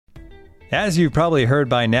As you've probably heard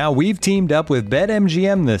by now, we've teamed up with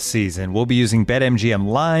BetMGM this season. We'll be using BetMGM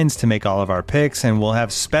lines to make all of our picks, and we'll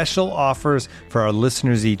have special offers for our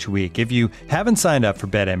listeners each week. If you haven't signed up for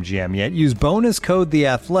BetMGM yet, use bonus code The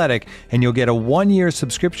Athletic, and you'll get a 1-year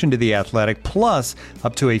subscription to The Athletic, plus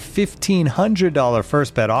up to a $1,500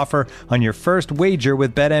 first bet offer on your first wager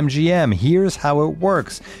with BetMGM. Here's how it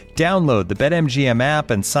works. Download the BetMGM app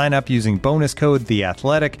and sign up using bonus code The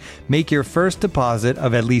Athletic. Make your first deposit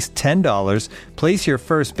of at least $10. Place your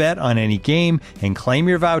first bet on any game and claim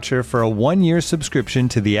your voucher for a 1-year subscription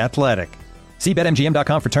to The Athletic. See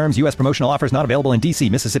BetMGM.com for terms. U.S. promotional offers not available in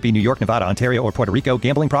D.C., Mississippi, New York, Nevada, Ontario, or Puerto Rico.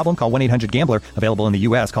 Gambling problem? Call 1-800-GAMBLER. Available in the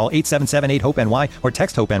U.S. Call 877-8-HOPE-NY or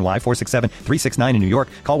text HOPE-NY 467-369 in New York.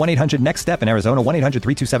 Call 1-800-NEXT-STEP in Arizona.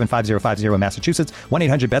 1-800-327-5050 in Massachusetts.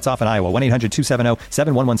 1-800-BETS-OFF in Iowa.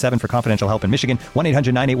 1-800-270-7117 for confidential help in Michigan.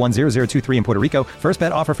 1-800-981-0023 in Puerto Rico. First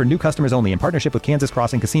bet offer for new customers only in partnership with Kansas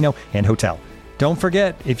Crossing Casino and Hotel. Don't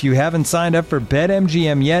forget, if you haven't signed up for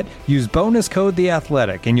BetMGM yet, use bonus code The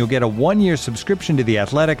Athletic, and you'll get a 1-year subscription to The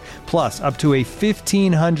Athletic, plus up to a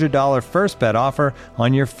 $1,500 first bet offer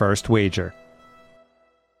on your first wager.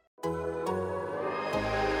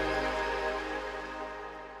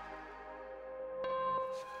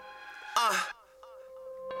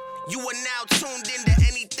 You are now tuned into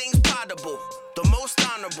Anything's Potable, the most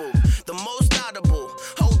honorable, the most audible.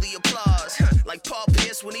 Hold the applause, like Paul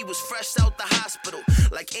Pierce when he was fresh out the hospital,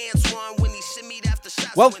 like Antoine when he shimmied after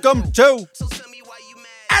shots. Welcome to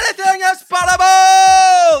Anything is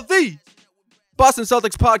Potable, the Boston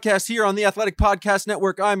Celtics podcast here on the Athletic Podcast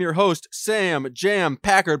Network. I'm your host, Sam Jam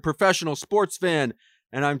Packard, professional sports fan,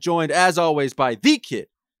 and I'm joined, as always, by the kid,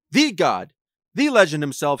 the god, the legend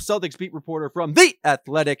himself, Celtics beat reporter from The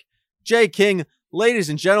Athletic, Jay King. Ladies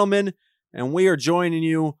and gentlemen, and we are joining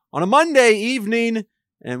you on a Monday evening,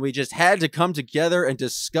 and we just had to come together and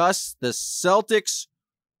discuss the Celtics'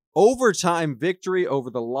 overtime victory over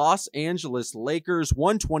the Los Angeles Lakers,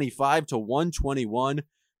 125-121,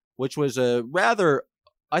 which was a rather,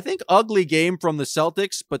 I think, ugly game from the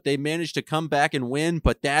Celtics, but they managed to come back and win,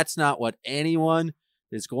 but that's not what anyone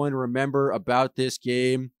is going to remember about this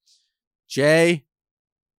game. Jay,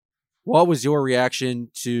 what was your reaction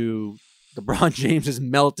to LeBron James's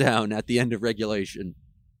meltdown at the end of regulation?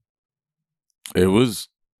 It was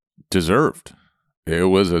deserved. It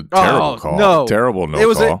was a terrible call. No. Terrible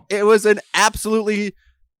no call. It was an absolutely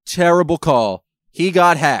terrible call. He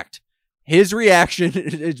got hacked. His reaction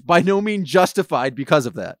is by no means justified because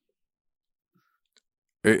of that.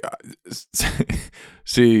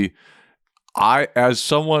 See, as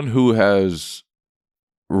someone who has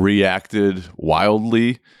reacted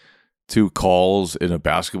wildly to calls in a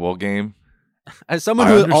basketball game, as someone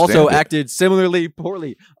who also acted similarly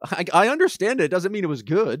poorly, I understand it. It doesn't mean it was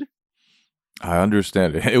good. I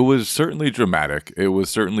understand it. It was certainly dramatic. It was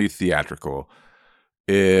certainly theatrical.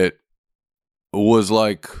 It was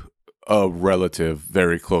like a relative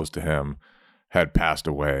very close to him had passed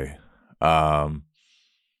away. But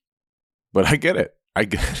I get it.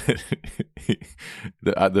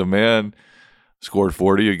 The man scored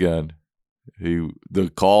 40 again.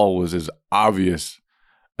 The call was as obvious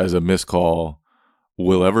as a missed call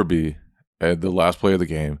will ever be at the last play of the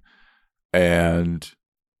game. And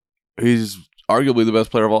he's arguably the best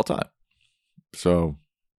player of all time. So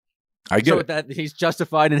I get it. That he's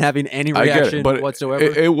justified in having any reaction whatsoever.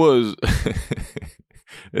 It was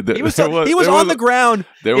he was on the ground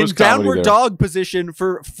in downward dog position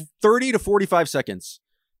for 30 to 45 seconds.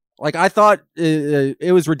 Like, I thought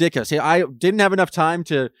it was ridiculous. I didn't have enough time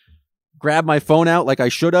to grab my phone out like I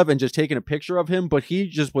should have and just taken a picture of him, but he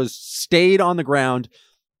just stayed on the ground.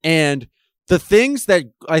 And the things that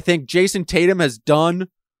I think Jason Tatum has done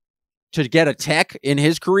to get a tech in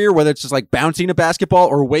his career, whether it's just like bouncing a basketball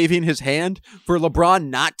or waving his hand, for LeBron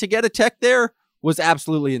not to get a tech there was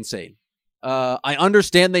absolutely insane. I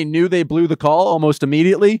understand they knew they blew the call almost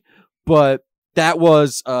immediately, but that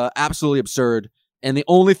was absolutely absurd. And the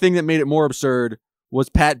only thing that made it more absurd was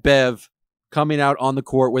Pat Bev coming out on the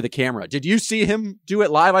court with a camera. Did you see him do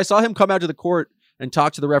it live? I saw him come out to the court and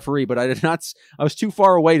talk to the referee, but I was too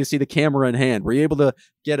far away to see the camera in hand. Were you able to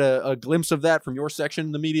get a glimpse of that from your section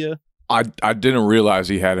in the media? I didn't realize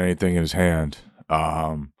he had anything in his hand.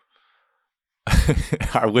 I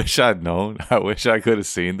wish I'd known. I wish I could have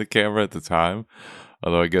seen the camera at the time.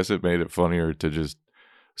 Although I guess it made it funnier to just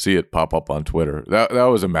see it pop up on Twitter. That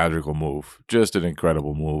was a magical move. Just an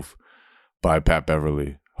incredible move by Pat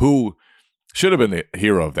Beverly, who should have been the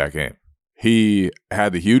hero of that game. He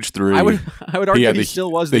had the huge three. I would argue he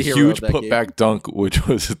still was the hero of that game. The huge putback dunk, which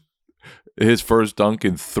was his first dunk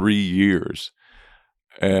in 3 years.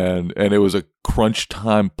 and it was a crunch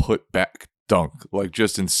time put back dunk, like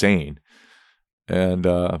just insane. And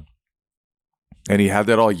he had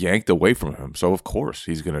that all yanked away from him. So of course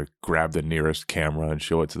he's gonna grab the nearest camera and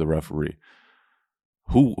show it to the referee.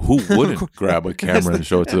 Who wouldn't grab a camera and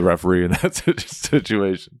show it to the referee in that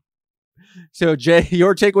situation? So, Jay,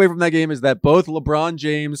 your takeaway from that game is that both LeBron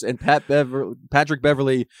James and Patrick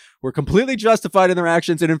Beverley were completely justified in their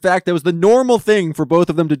actions. And in fact, that was the normal thing for both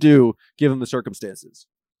of them to do, given the circumstances.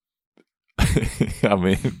 I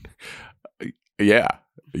mean, yeah.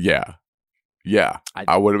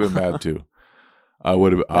 I would have been mad too. I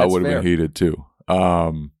would have been heated too.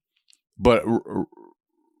 But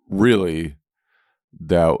really,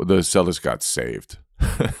 that the Celtics got saved.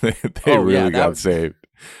 they really got saved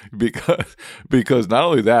because not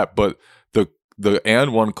only that, but the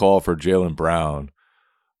and one call for Jaylen Brown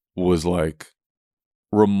was like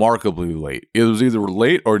remarkably late. It was either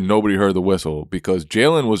late or nobody heard the whistle, because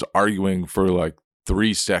Jaylen was arguing for like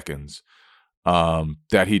 3 seconds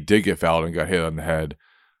that he did get fouled and got hit on the head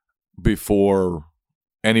before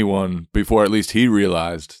at least he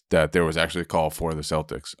realized that there was actually a call for the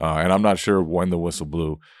Celtics. And I'm not sure when the whistle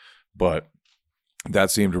blew, but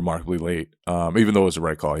that seemed remarkably late. Even though it was the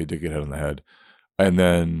right call, he did get hit on the head. And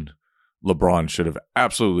then LeBron should have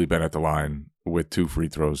absolutely been at the line with 2 free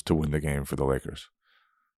throws to win the game for the Lakers.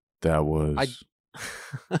 That was...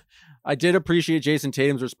 I did appreciate Jason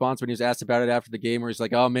Tatum's response when he was asked about it after the game, where he's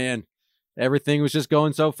like, oh man, everything was just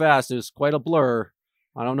going so fast. It was quite a blur.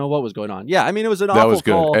 I don't know what was going on. Yeah, I mean, it was an awful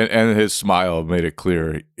call. That was good. And his smile made it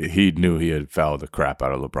clear he knew he had fouled the crap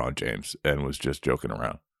out of LeBron James and was just joking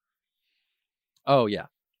around. Oh, yeah.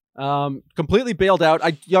 Completely bailed out.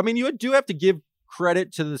 I mean, you do have to give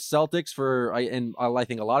credit to the Celtics and I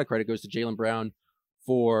think a lot of credit goes to Jaylen Brown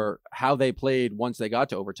for how they played once they got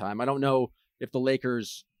to overtime. I don't know if the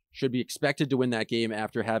Lakers should be expected to win that game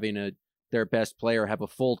after having their best player have a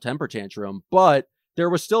full temper tantrum, but there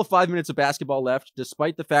was still 5 minutes of basketball left,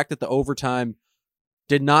 despite the fact that the overtime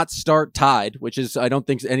did not start tied, which is, I don't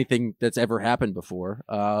think, anything that's ever happened before.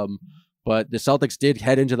 But the Celtics did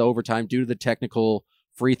head into the overtime due to the technical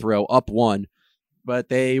free throw, up 1. But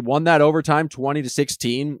they won that overtime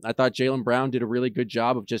 20-16. I thought Jaylen Brown did a really good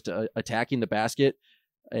job of just attacking the basket,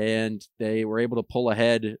 and they were able to pull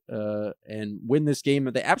ahead and win this game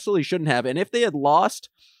that they absolutely shouldn't have. And if they had lost,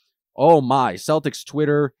 oh my, Celtics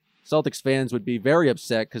Twitter, Celtics fans would be very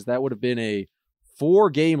upset, because that would have been a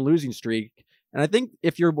 4-game losing streak. And I think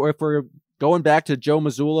if we're going back to Joe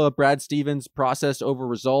Mazzulla, Brad Stevens' process over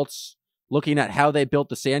results, looking at how they built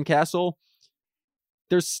the sandcastle,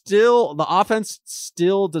 the offense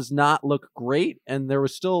still does not look great. And there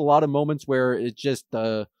was still a lot of moments where it just,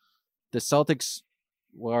 the Celtics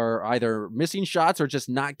were either missing shots or just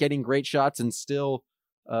not getting great shots, and still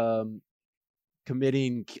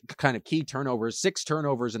committing kind of key turnovers. 6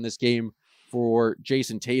 turnovers in this game for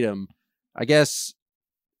Jason Tatum. I guess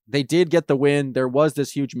they did get the win. There was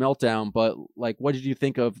this huge meltdown, but like, what did you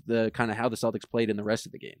think of the kind of how the Celtics played in the rest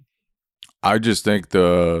of the game? I just think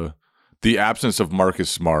the absence of Marcus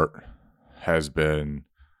Smart has been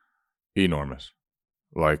enormous.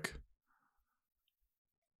 Like,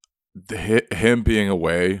 him being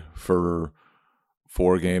away for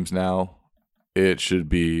 4 games now, it should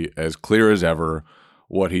be as clear as ever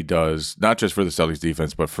what he does, not just for the Celtics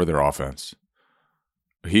defense, but for their offense.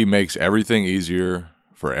 He makes everything easier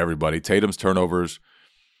for everybody. Tatum's turnovers,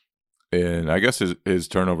 and I guess his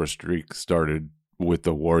turnover streak started with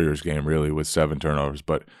the Warriors game, really, with 7 turnovers.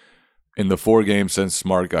 But in the 4 games since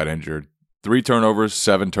Smart got injured, 3 turnovers,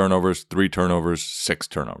 7 turnovers, 3 turnovers, 6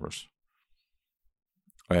 turnovers.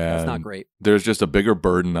 And that's not great. There's just a bigger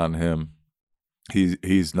burden on him.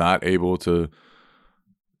 He's not able to.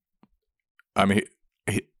 I mean,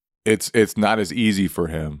 it's not as easy for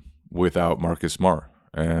him without Marcus Smart,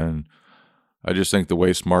 and I just think the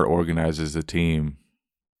way Smart organizes the team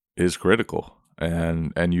is critical.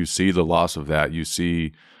 And you see the loss of that. You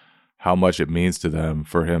see how much it means to them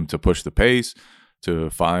for him to push the pace, to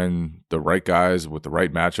find the right guys with the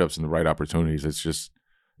right matchups and the right opportunities.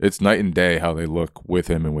 It's night and day how they look with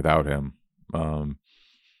him and without him.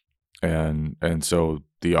 And so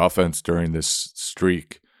the offense during this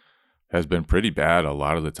streak has been pretty bad a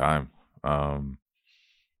lot of the time.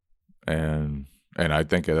 And I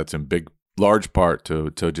think that's in large part to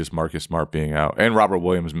just Marcus Smart being out, and Robert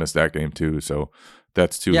Williams missed that game too. So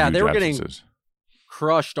that's 2 huge they were absences. Getting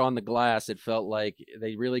crushed on the glass. It felt like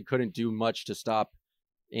they really couldn't do much to stop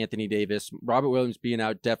Anthony Davis. Robert Williams being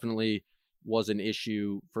out definitely was an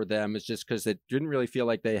issue for them. It's just because it didn't really feel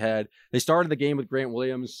like they started the game with Grant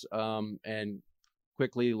Williams and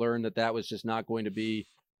quickly learned that was just not going to be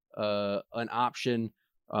an option.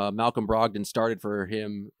 Malcolm Brogdon started for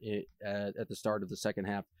him at the start of the second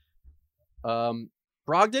half.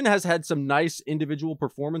 Brogdon has had some nice individual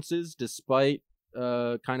performances despite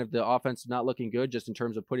kind of the offense not looking good, just in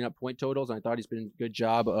terms of putting up point totals. And I thought he's been a good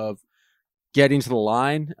job of getting to the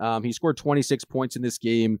line. He scored 26 points in this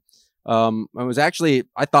game. It was actually,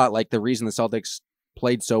 I thought, like, the reason the Celtics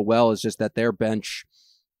played so well is just that their bench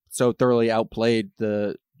so thoroughly outplayed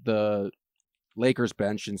the Lakers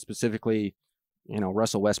bench, and specifically,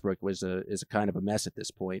 Russell Westbrook is a kind of a mess at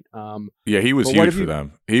this point. Yeah, he was huge for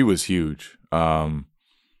them. He was huge. And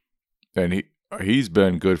he's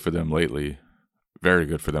been good for them lately. Very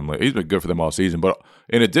good for them. He's been good for them all season. But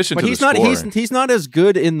in addition to scoring, he's not as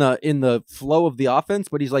good in the flow of the offense,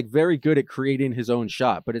 but he's like very good at creating his own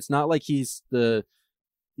shot. But it's not like he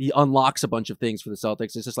unlocks a bunch of things for the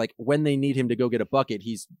Celtics. It's just like when they need him to go get a bucket,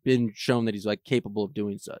 he's been shown that he's like capable of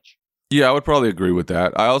doing such. Yeah, I would probably agree with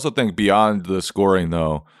that. I also think beyond the scoring,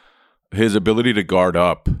 though, his ability to guard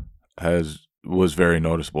up was very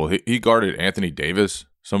noticeable. He guarded Anthony Davis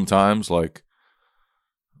sometimes, like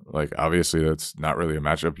obviously that's not really a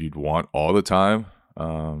matchup you'd want all the time.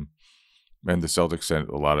 And the Celtics sent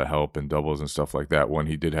a lot of help and doubles and stuff like that when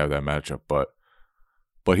he did have that matchup.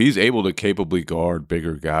 But he's able to capably guard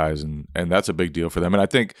bigger guys, and that's a big deal for them. And I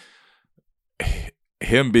think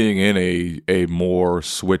him being in a more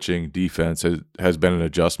switching defense has been an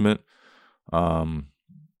adjustment. And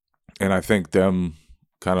I think them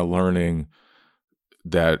kind of learning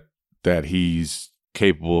that he's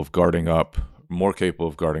capable of guarding up, more capable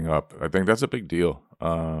of guarding up. I think that's a big deal.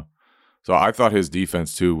 So I thought his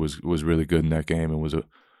defense too was really good in that game, and was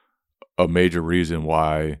a major reason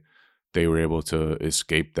why they were able to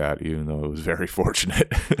escape that, even though it was very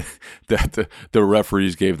fortunate that the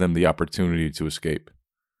referees gave them the opportunity to escape.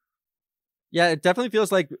 Yeah, it definitely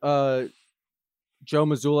feels like Joe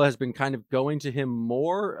Mazzulla has been kind of going to him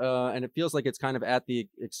more, and it feels like it's kind of at the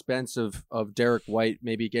expense of Derek White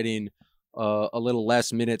maybe getting a little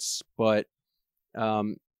less minutes, but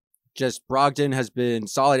just Brogdon has been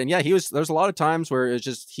solid. And yeah, there's a lot of times where it's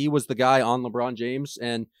just he was the guy on LeBron James,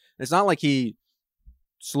 and it's not like he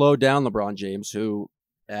slowed down LeBron James, who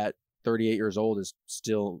at 38 years old is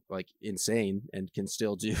still like insane and can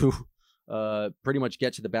still do pretty much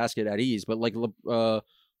get to the basket at ease. But like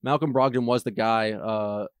Malcolm Brogdon was the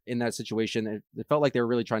guy in that situation. It felt like they were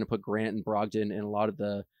really trying to put Grant and Brogdon in a lot of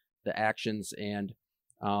the actions. And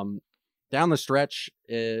down the stretch,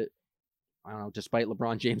 I don't know, despite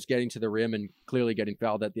LeBron James getting to the rim and clearly getting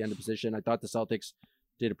fouled at the end of possession, I thought the Celtics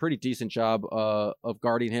did a pretty decent job of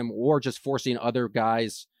guarding him or just forcing other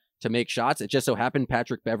guys to make shots. It just so happened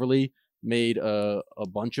Patrick Beverley made a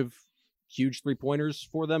bunch of huge 3-pointers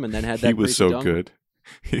for them, and then had that. He was so dunk. good.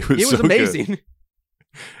 He was so amazing. Good.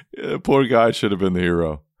 Yeah, poor guy should have been the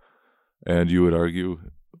hero, and you would argue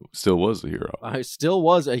still was the hero. Still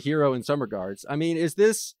was a hero in some regards. I mean, for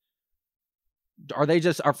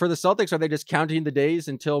the Celtics, are they just counting the days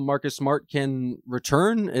until Marcus Smart can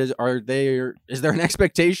return? Is there an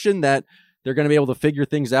expectation that they're going to be able to figure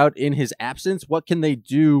things out in his absence? What can they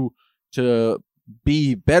do to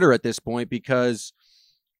be better at this point? Because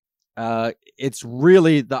it's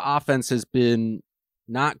really, the offense has been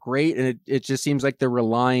not great, and it just seems like they're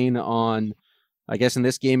relying on, I guess in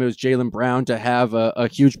this game it was Jaylen Brown to have a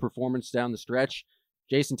huge performance down the stretch.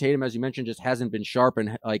 Jason Tatum, as you mentioned, just hasn't been sharp,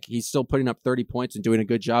 and like he's still putting up 30 points and doing a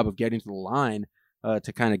good job of getting to the line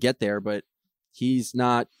to kind of get there, but he's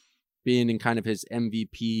not being in kind of his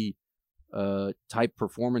MVP type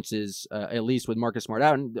performances, at least with Marcus Smart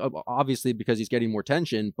out, and obviously because he's getting more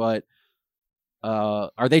tension. But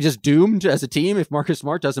are they just doomed as a team if Marcus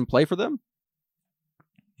Smart doesn't play for them?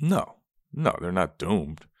 No, they're not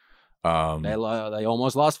doomed. They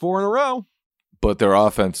almost lost 4 in a row, but their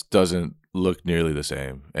offense doesn't look nearly the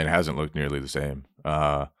same, and hasn't looked nearly the same.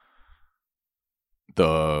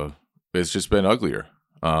 It's just been uglier.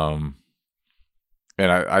 And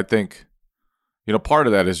I think, part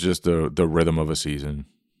of that is just the rhythm of a season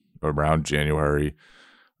around January,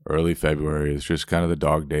 early February. It's just kind of the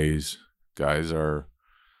dog days. Guys are,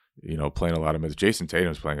 playing a lot of minutes. Jason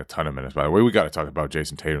Tatum's playing a ton of minutes. By the way, we got to talk about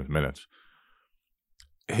Jason Tatum's minutes.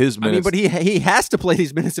 His minutes, but he has to play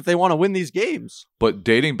these minutes if they want to win these games. But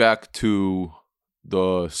dating back to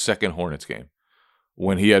the second Hornets game,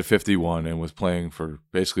 when he had 51 and was playing for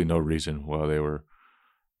basically no reason while they were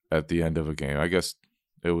at the end of a game, I guess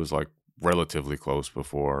it was like relatively close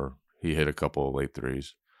before he hit a couple of late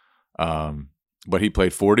threes. But he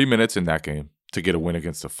played 40 minutes in that game to get a win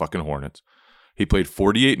against the fucking Hornets. He played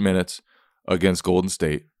 48 minutes against Golden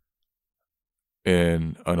State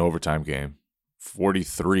in an overtime game,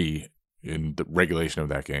 43 in the regulation of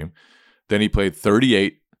that game. Then he played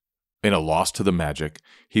 38 in a loss to the Magic.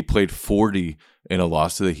 He played 40 in a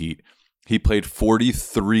loss to the Heat. He played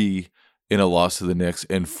 43 in a loss to the Knicks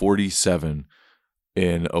and 47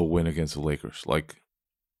 in a win against the Lakers. Like,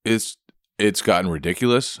 it's gotten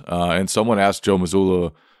ridiculous. And someone asked Joe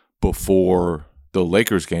Mazzulla before the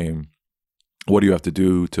Lakers game, what do you have to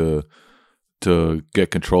do to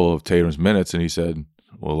get control of Tatum's minutes? And he said,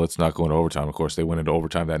 well, let's not go into overtime. Of course, they went into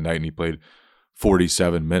overtime that night and he played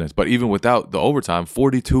 47 minutes. But even without the overtime,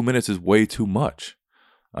 42 minutes is way too much.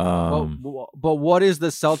 But what is the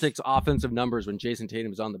Celtics' offensive numbers when Jason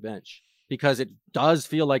Tatum is on the bench? Because it does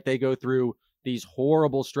feel like they go through these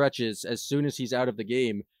horrible stretches as soon as he's out of the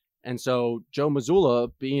game. And so Joe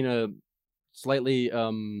Mazzulla, being a slightly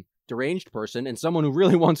deranged person and someone who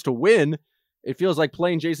really wants to win, it feels like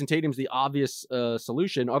playing Jason Tatum's the obvious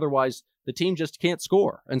solution. Otherwise, the team just can't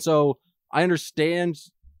score. And so I understand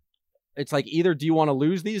it's like, either do you want to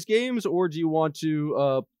lose these games or do you want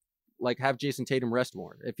to have Jason Tatum rest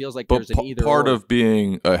more? It feels like there's an either part or. of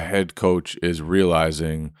being a head coach is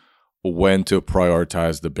realizing when to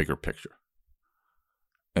prioritize the bigger picture.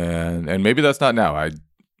 And maybe that's not now.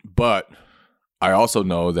 But I also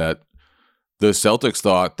know that the Celtics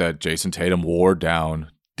thought that Jason Tatum wore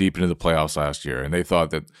down deep into the playoffs last year, and they thought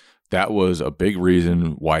that that was a big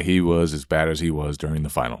reason why he was as bad as he was during the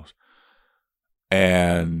finals.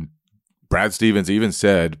 And Brad Stevens even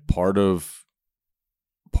said part of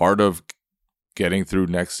getting through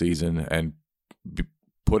next season and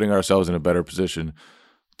putting ourselves in a better position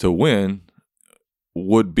to win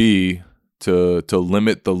would be to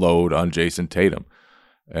limit the load on Jason Tatum.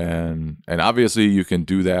 And obviously you can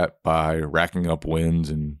do that by racking up wins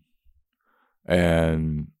and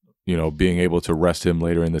being able to rest him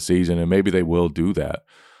later in the season, and maybe they will do that.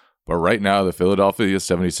 But right now the Philadelphia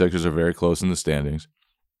 76ers are very close in the standings.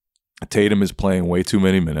 Tatum is playing way too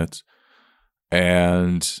many minutes,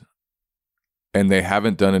 and they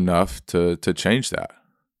haven't done enough to change that.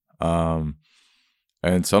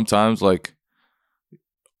 And sometimes, like,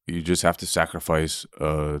 you just have to sacrifice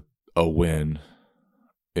a win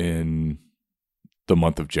in the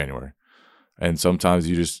month of January. And sometimes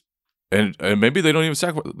you just and maybe they don't even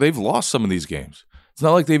sacrifice. They've lost some of these games. It's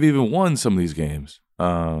not like they've even won some of these games.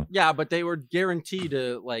 Yeah, but they were guaranteed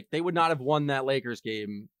to, they would not have won that Lakers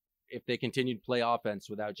game if they continued to play offense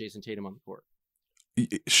without Jason Tatum on the court.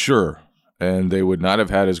 Sure. And they would not have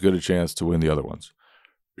had as good a chance to win the other ones.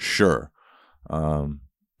 Sure.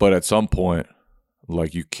 But at some point,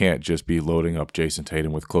 you can't just be loading up Jason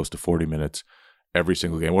Tatum with close to 40 minutes every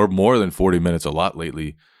single game, or more than 40 minutes a lot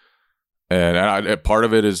lately. And part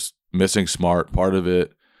of it is missing Smart. Part of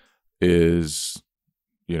it is,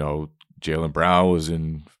 Jaylen Brown was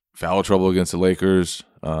in foul trouble against the Lakers.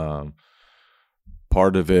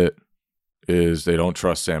 Part of it is they don't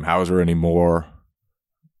trust Sam Hauser anymore.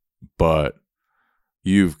 But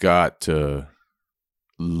you've got to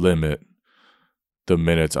limit the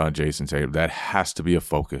minutes on Jason Tatum. That has to be a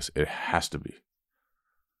focus. It has to be.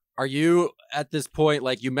 Are you at this point,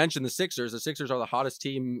 you mentioned the Sixers? The Sixers are the hottest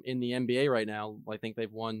team in the NBA right now. I think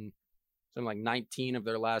they've won something like 19 of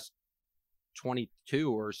their last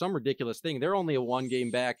 22 or some ridiculous thing. They're only a one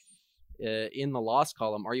game back in the loss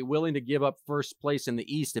column. Are you willing to give up first place in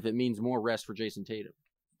the East if it means more rest for Jason Tatum?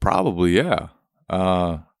 Probably, yeah.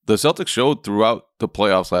 The Celtics showed throughout the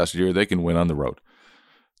playoffs last year they can win on the road.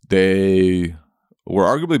 They were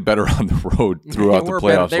arguably better on the road throughout the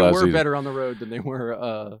playoffs last season. They were better on the road than they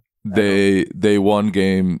were. They won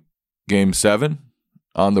game 7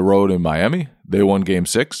 on the road in Miami. They won game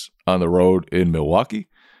 6 on the road in Milwaukee,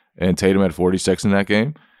 and Tatum had 46 in that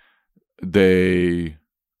game. They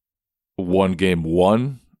won game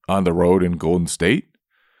 1 on the road in Golden State.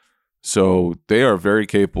 So they are very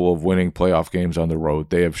capable of winning playoff games on the road.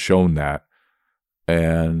 They have shown that.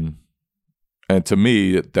 And to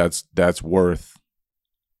me, that's worth,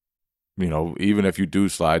 even if you do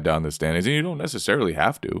slide down the standings, and you don't necessarily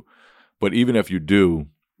have to, but even if you do.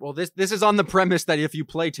 Well, this is on the premise that if you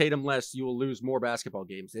play Tatum less, you will lose more basketball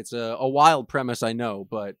games. It's a wild premise, I know,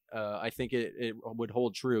 but I think it would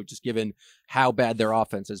hold true just given how bad their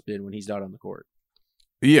offense has been when he's not on the court.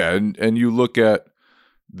 Yeah, and you look at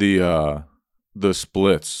the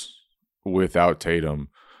splits without Tatum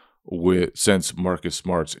since Marcus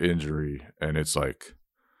Smart's injury, and it's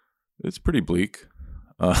pretty bleak.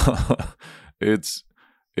 It's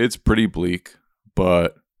pretty bleak,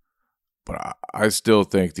 but I still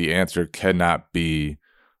think the answer cannot be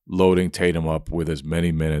loading Tatum up with as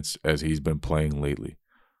many minutes as he's been playing lately.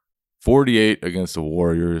 48 against the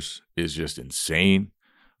Warriors is just insane.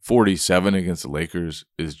 47 against the Lakers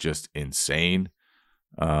is just insane.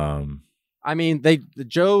 I mean,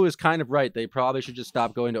 Joe is kind of right. They probably should just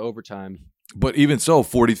stop going to overtime. But even so,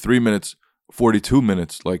 43 minutes, 42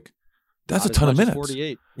 minutes, like that's Not a ton of minutes.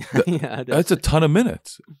 48. Yeah, that's a ton of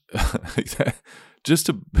minutes. just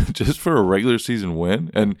for a regular season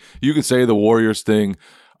win. And you could say the Warriors thing.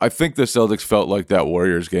 I think the Celtics felt like that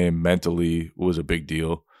Warriors game mentally was a big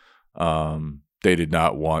deal. They did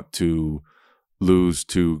not want to lose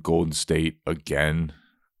to Golden State again.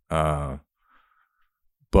 But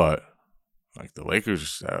like the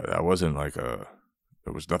Lakers, that wasn't like there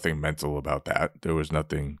was nothing mental about that. There was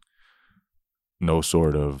no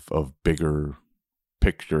sort of bigger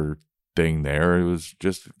picture thing there. It was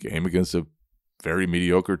just a game against a very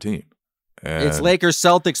mediocre team. And it's Lakers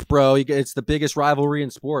Celtics, bro. It's the biggest rivalry in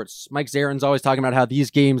sports. Mike Zarin's always talking about how these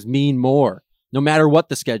games mean more, no matter what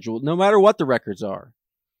the schedule, no matter what the records are.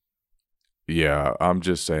 Yeah, I'm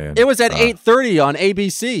just saying. It was at 8:30 on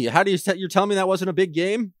ABC. How do you're telling me that wasn't a big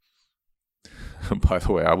game? By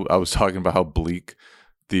the way, I was talking about how bleak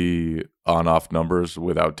the on-off numbers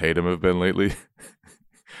without Tatum have been lately.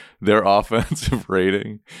 Their offensive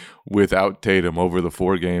rating without Tatum over the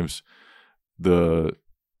 4 games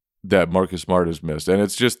that Marcus Smart has missed, and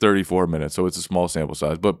it's just 34 minutes, so it's a small sample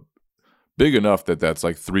size, but big enough that that's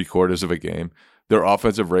like 3/4 of a game. Their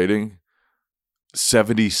offensive rating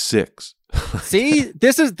 76. See,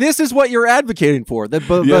 this is what you're advocating for.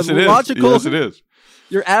 Yes, it is.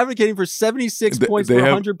 You're advocating for 76 points per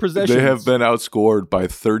 100 possessions. They have been outscored by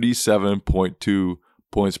 37.2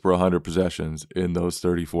 points per 100 possessions in those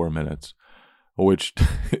 34 minutes, which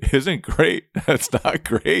isn't great. That's not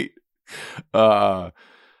great. I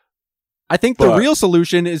think the real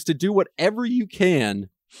solution is to do whatever you can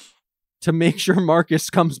to make sure Marcus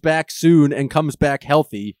comes back soon and comes back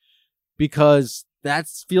healthy, because that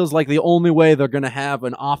feels like the only way they're going to have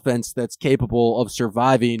an offense that's capable of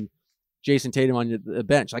surviving Jason Tatum on the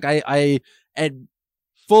bench. Like I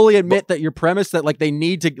fully admit that your premise that like they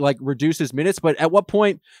need to like reduce his minutes, but at what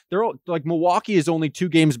point they're like Milwaukee is only 2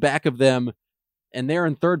 games back of them and they're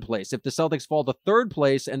in 3rd place. If the Celtics fall to 3rd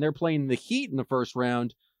place and they're playing the Heat in the first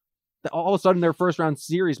round, all of a sudden their first round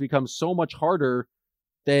series becomes so much harder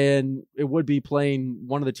than it would be playing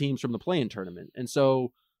one of the teams from the play-in tournament. And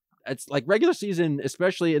so it's like regular season,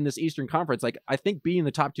 especially in this Eastern Conference, like I think being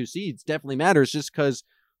the top 2 seeds definitely matters, just because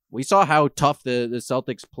we saw how tough the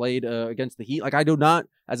Celtics played against the Heat. Like I do not,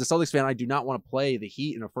 as a Celtics fan, I do not want to play the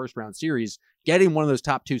Heat in a first round series. Getting one of those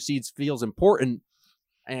top 2 seeds feels important.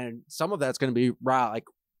 And some of that's going to be like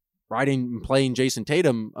riding and playing Jason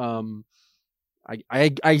Tatum.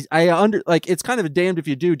 I like it's kind of a damned if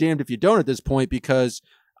you do, damned if you don't at this point, because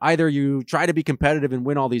either you try to be competitive and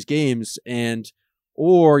win all these games,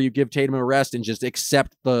 or you give Tatum a rest and just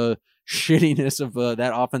accept the shittiness of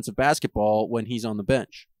that offensive basketball when he's on the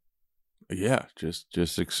bench. Yeah,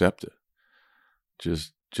 just accept it.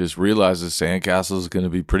 Just realize the sandcastle is going to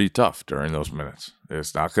be pretty tough during those minutes.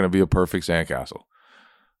 It's not going to be a perfect sandcastle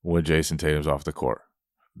when Jason Tatum's off the court.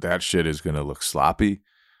 That shit is going to look sloppy.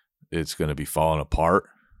 It's going to be falling apart.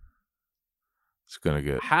 It's going to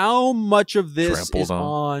get. How much of this is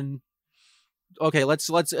on? Okay, let's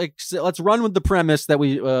run with the premise that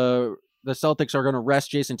the Celtics are going to rest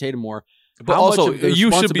Jason Tatum more. But also,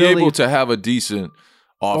 you should be able to have a decent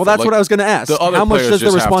offense. Well, that's what I was going to ask. How much does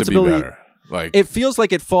the responsibility? Like, it feels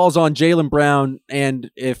like it falls on Jaylen Brown, and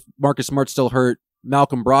if Marcus Smart's still hurt,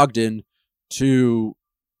 Malcolm Brogdon to,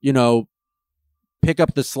 pick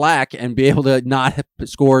up the slack and be able to not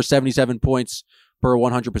score 77 points per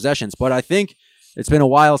 100 possessions. But I think it's been a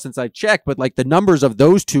while since I checked, but like the numbers of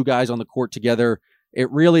those 2 guys on the court together, it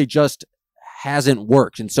really just hasn't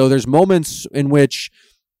worked. And so there's moments in which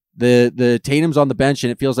the Tatum's on the bench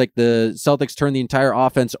and it feels like the Celtics turn the entire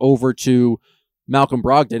offense over to Malcolm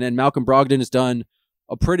Brogdon, and Malcolm Brogdon has done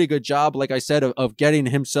a pretty good job, like I said, of getting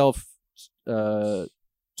himself to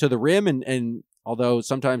the rim, and although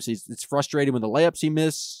sometimes it's frustrating when the layups he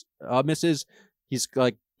misses, he's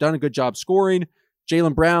like done a good job scoring.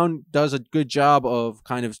 Jaylen Brown does a good job of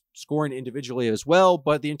kind of scoring individually as well,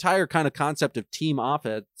 but the entire kind of concept of team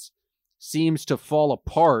offense seems to fall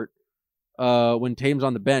apart when Tatum's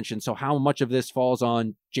on the bench. And so how much of this falls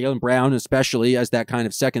on Jaylen Brown, especially as that kind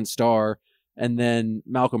of second star, and then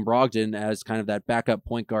Malcolm Brogdon as kind of that backup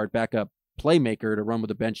point guard, backup playmaker to run with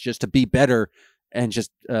the bench just to be better and just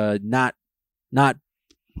not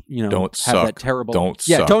don't have suck. That terrible. Don't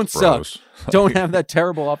suck. Don't have that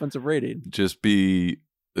terrible offensive rating. Just be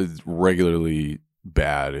regularly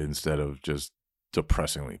bad instead of just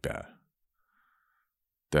depressingly bad.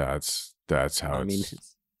 That's how it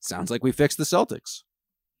sounds like we fixed the Celtics.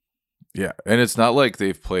 Yeah, and it's not like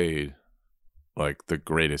they've played like the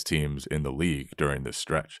greatest teams in the league during this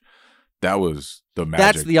stretch. that was the magic.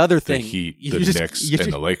 That's the other thing. The Heat, Knicks,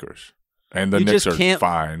 and the Lakers. And the Knicks are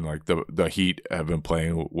fine. Like the Heat have been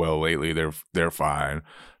playing well lately. They're fine.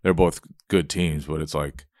 They're both good teams, but it's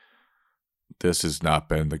like this has not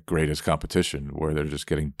been the greatest competition where they're just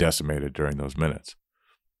getting decimated during those minutes.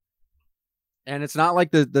 And it's not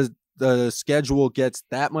like the schedule gets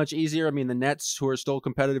that much easier. I mean, the Nets, who are still a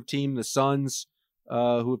competitive team, the Suns,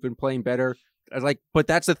 who have been playing better. But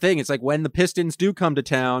that's the thing. It's like when the Pistons do come to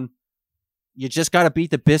town, you just got to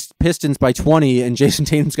beat the Pistons by 20, and Jason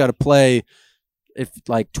Tatum's got to play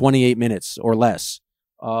 28 minutes or less.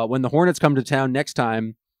 When the Hornets come to town next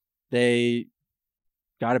time, they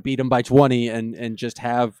got to beat them by 20 and just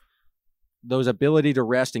have those ability to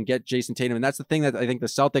rest and get Jason Tatum. And that's the thing that I think the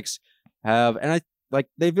Celtics have. And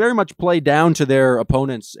they very much play down to their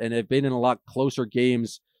opponents and have been in a lot closer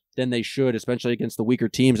games than they should, especially against the weaker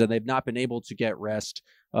teams. And they've not been able to get rest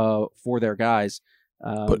for their guys.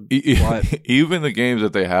 But even the games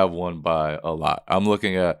that they have won by a lot, I'm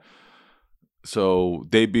looking at, so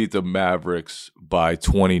they beat the Mavericks by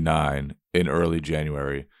 29 in early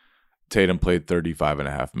January. Tatum played 35 and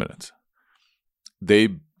a half minutes. They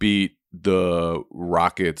beat the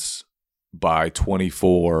Rockets by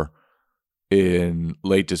 24 in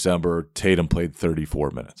late December. Tatum played 34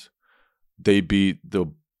 minutes. They beat the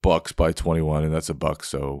Bucks by 21, and that's a Bucks,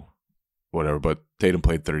 so whatever, but Tatum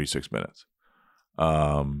played 36 minutes.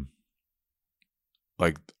 Because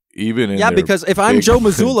if I'm Joe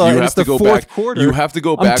Mazzulla and it's the fourth quarter, you have to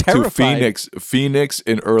go back to Phoenix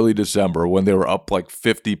in early December when they were up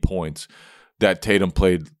 50 points, that Tatum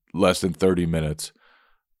played less than 30 minutes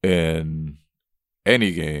in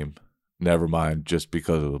any game, never mind just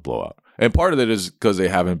because of the blowout. And part of it is because they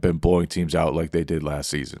haven't been blowing teams out like they did last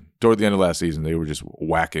season. Toward the end of last season, they were just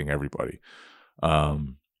whacking everybody.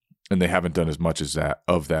 And they haven't done as much as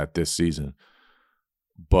that this season.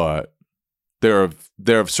 But there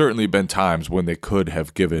have certainly been times when they could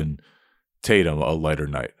have given Tatum a lighter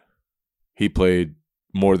night. He played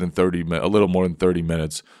a little more than 30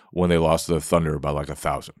 minutes when they lost to the Thunder by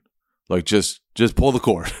 1,000. Just pull the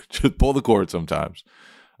cord. Just pull the cord sometimes.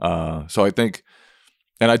 So I think,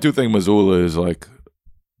 and I do think Mazzulla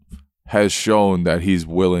has shown that he's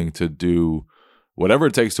willing to do whatever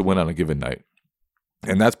it takes to win on a given night.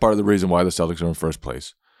 And that's part of the reason why the Celtics are in first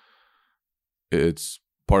place. It's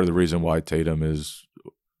part of the reason why Tatum is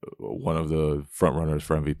one of the front runners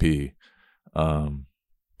for MVP. And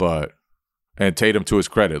Tatum, to his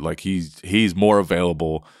credit, he's more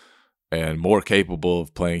available and more capable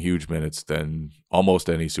of playing huge minutes than almost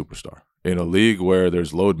any superstar. In a league where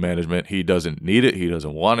there's load management, he doesn't need it. He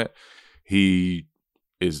doesn't want it. He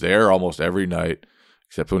is there almost every night,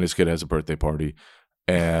 except when his kid has a birthday party,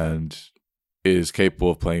 and is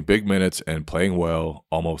capable of playing big minutes and playing well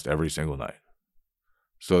almost every single night.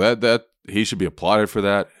 So that he should be applauded for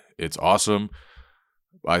that. It's awesome.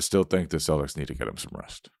 I still think the Celtics need to get him some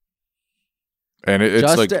rest. And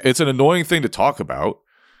it's an annoying thing to talk about,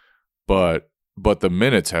 but the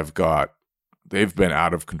minutes they've been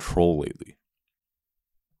out of control lately.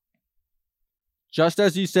 Just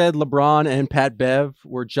as you said, LeBron and Pat Bev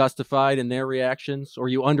were justified in their reactions, or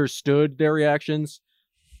you understood their reactions.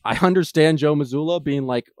 I understand Joe Mazzulla being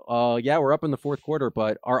we're up in the fourth quarter,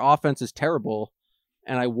 but our offense is terrible.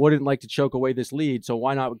 And I wouldn't like to choke away this lead, so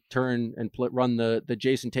why not turn and run the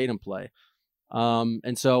Jason Tatum play?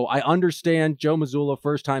 And so I understand Joe Mazzulla,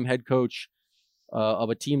 first-time head coach of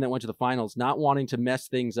a team that went to the finals, not wanting to mess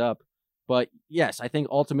things up. But yes, I think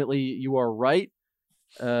ultimately you are right.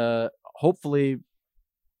 Hopefully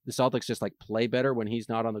the Celtics just play better when he's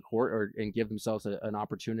not on the court and give themselves an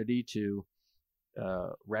opportunity to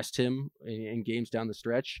rest him in games down the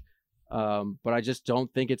stretch. But I just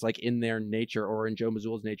don't think it's in their nature or in Joe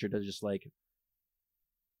Mazzulla's nature to just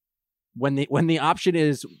when the option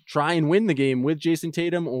is try and win the game with Jason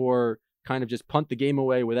Tatum or kind of just punt the game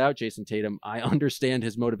away without Jason Tatum. I understand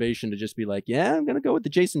his motivation to just be I'm going to go with the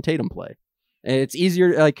Jason Tatum play. And it's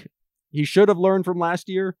easier. He should have learned from last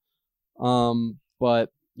year. But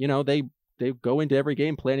they go into every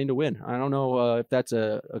game planning to win. I don't know if that's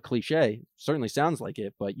a cliche. Certainly sounds like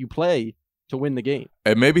it, but you play to win the game.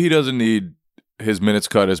 And maybe he doesn't need his minutes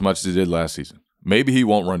cut as much as he did last season. Maybe he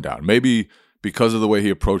won't run down. Maybe because of the way he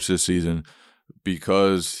approached this season,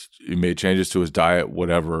 because he made changes to his diet,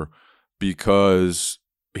 whatever, because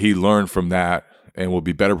he learned from that and will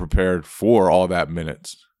be better prepared for all those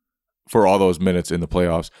minutes in the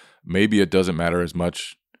playoffs. Maybe it doesn't matter as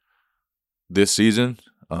much this season,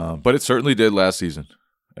 but it certainly did last season.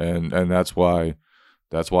 And that's why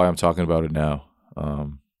I'm talking about it now.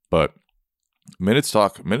 But Minutes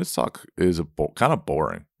talk is kind of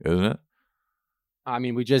boring, isn't it? I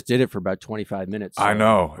mean, we just did it for about 25 minutes. So. I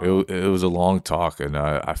know. It was a long talk, and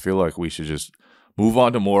I feel like we should just move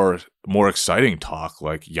on to more exciting talk,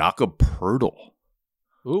 like Jakob Poeltl.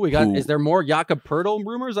 Ooh, is there more Jakob Poeltl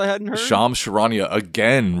rumors I hadn't heard? Shams Charania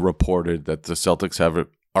again reported that the Celtics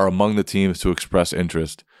are among the teams to express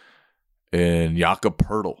interest in Jakob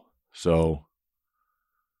Poeltl. So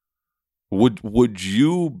would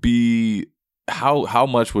you be how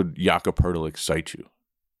much would Jakob Poeltl excite you?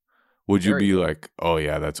 Would you be like, oh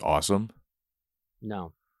yeah, that's awesome?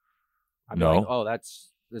 No. I'd no. Be like, oh,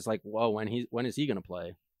 it's like, whoa, when is he gonna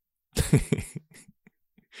play?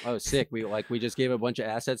 Oh, sick. We just gave a bunch of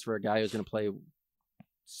assets for a guy who's gonna play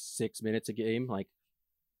 6 minutes a game. Like,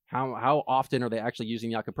 how often are they actually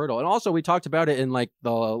using Jakob Poeltl? And also, we talked about it in like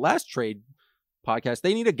the last trade podcast.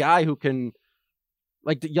 They need a guy who can,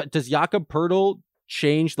 like, does Jakob Poeltl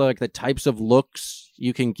change the types of looks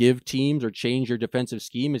you can give teams or change your defensive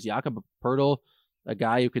scheme? Is Jakob Poeltl a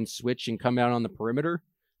guy who can switch and come out on the perimeter?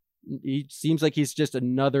 He seems like he's just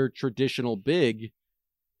another traditional big,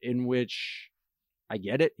 in which I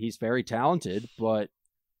get it. He's very talented, but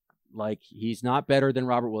like, he's not better than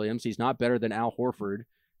Robert Williams. He's not better than Al Horford.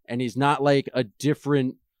 And he's not like a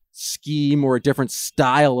different scheme or a different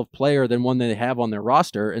style of player than one they have on their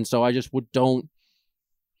roster. And so I just don't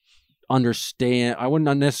understand. I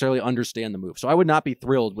wouldn't necessarily understand the move. So I would not be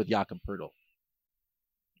thrilled with Jakob Poeltl.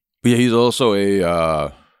 Yeah, he's also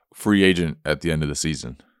a free agent at the end of the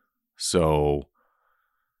season. So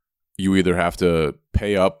you either have to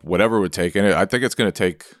pay up whatever it would take. And I think it's going to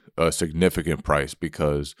take a significant price,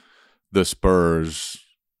 because the Spurs,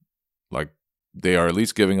 like, they are at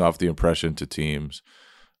least giving off the impression to teams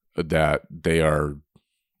that they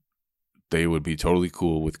would be totally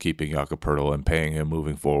cool with keeping Jakob Poeltl and paying him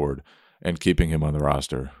moving forward and keeping him on the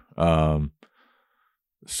roster.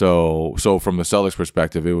 So from the Celtics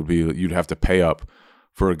perspective, it would be, you'd have to pay up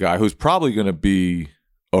for a guy who's probably going to be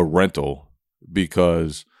a rental,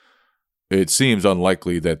 because it seems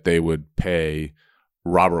unlikely that they would pay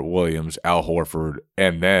Robert Williams, Al Horford,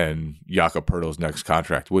 and then Jakob Poeltl's next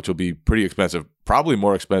contract, which will be pretty expensive, probably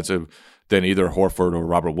more expensive than either Horford or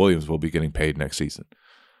Robert Williams will be getting paid next season.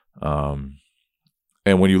 And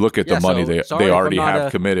when you look at the money they already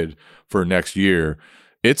have committed for next year,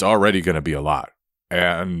 it's already going to be a lot.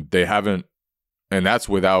 And they haven't, and that's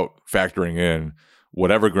without factoring in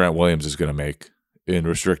whatever Grant Williams is going to make in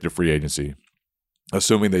restricted free agency,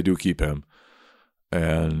 assuming they do keep him.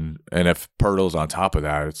 And if Poeltl's on top of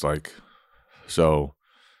that, it's like, so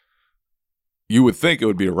you would think it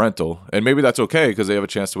would be a rental, and maybe that's okay because they have a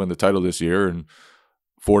chance to win the title this year, and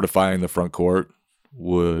fortifying the front court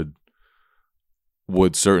would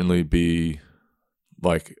certainly be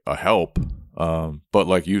like a help. But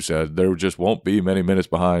like you said, there just won't be many minutes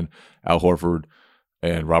behind Al Horford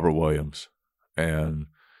and Robert Williams, and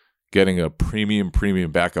getting a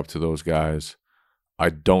premium backup to those guys, I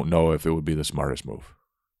don't know if it would be the smartest move.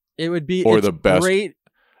 It would be, or the best. Great.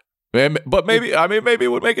 But maybe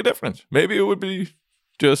it would make a difference. Maybe it would be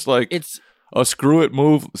just like it's a screw it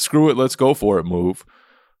move, screw it, let's go for it move,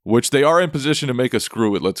 which they are in position to make a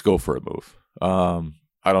screw it, let's go for it move.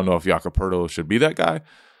 I don't know if Jakob Poeltl should be that guy,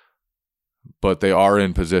 but they are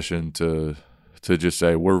in position to just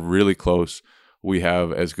say, we're really close. We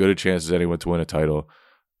have as good a chance as anyone to win a title,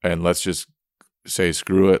 and let's just say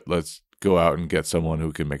screw it, let's go out and get someone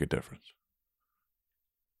who can make a difference.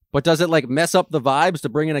 But does it like mess up the vibes to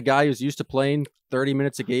bring in a guy who's used to playing 30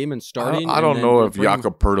 minutes a game and starting? I don't know if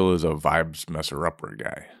Jakob Poeltl is a vibes messer upper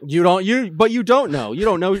guy. You don't know.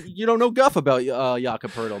 You don't know guff about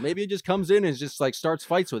Jakob Poeltl. Maybe he just comes in and just like starts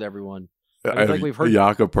fights with everyone. Like we've heard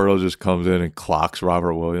Jakob Poeltl just comes in and clocks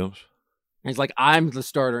Robert Williams. And he's like, I'm the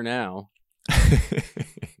starter now.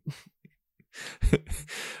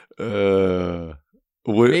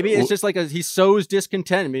 Maybe it's just like he sows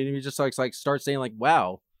discontent. Maybe he just like starts saying like,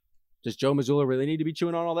 "Wow, does Joe Mazzulla really need to be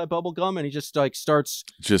chewing on all that bubble gum?" And he just like slaps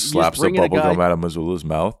the bubble gum out of Mazzulla's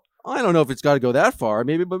mouth. I don't know if it's got to go that far.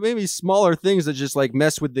 Maybe smaller things that just like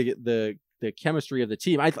mess with the chemistry of the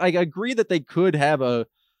team. I agree that they could have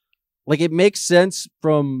it makes sense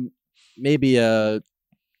from maybe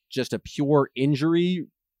just a pure injury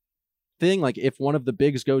thing. Like if one of the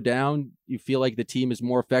bigs go down, you feel like the team is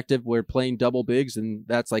more effective. We're playing double bigs, and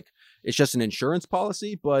that's like, it's just an insurance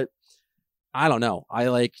policy. But I don't know.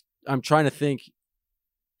 I'm trying to think,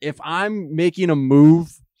 if I'm making a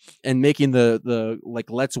move and making the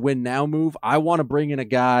like let's win now move, I want to bring in a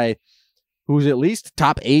guy who's at least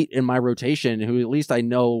top 8 in my rotation, who at least I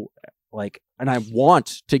know like, and I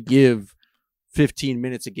want to give 15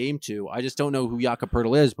 minutes a game to. I just don't know who Jakob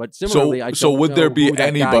Poeltl is, but similarly, so would there be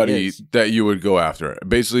anybody that you would go after?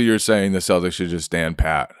 Basically, you're saying the Celtics should just stand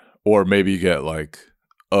pat, or maybe get like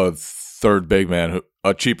a third big man,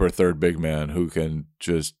 a cheaper third big man who can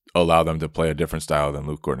just allow them to play a different style than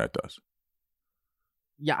Luke Kornet does.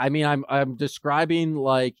 Yeah, I mean, I'm describing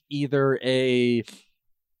like either a,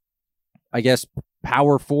 I guess,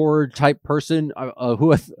 power forward type person,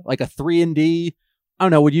 who like a 3-and-D. I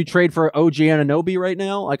don't know. Would you trade for OG Anunoby right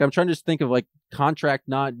now? Like, I'm trying to just think of like contract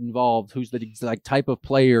not involved. Who's the like type of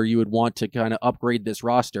player you would want to kind of upgrade this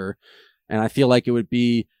roster? And I feel like it would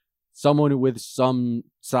be someone with some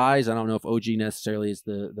size. I don't know if OG necessarily is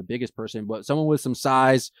the biggest person, but someone with some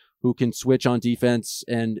size who can switch on defense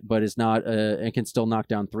but is not and can still knock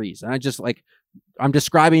down threes. And I just like, I'm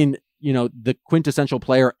describing, the quintessential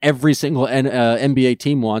player every single NBA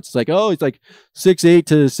team wants. It's like, oh, he's like 6'8"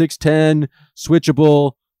 to 6'10",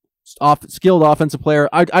 switchable, skilled offensive player.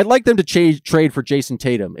 I'd like them to trade for Jason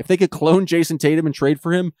Tatum. If they could clone Jason Tatum and trade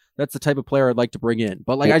for him, that's the type of player I'd like to bring in.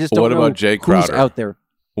 But like, I just don't know. What about Jay Crowder out there?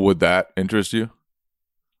 Would that interest you?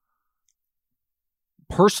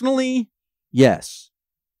 Personally, yes.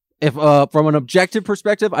 If from an objective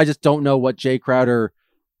perspective, I just don't know what Jay Crowder.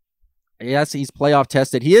 Yes, he's playoff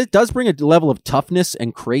tested. He does bring a level of toughness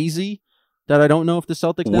and crazy that I don't know if the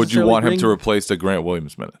Celtics would you want him to replace the Grant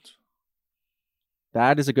Williams minutes?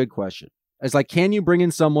 That is a good question. It's like, can you bring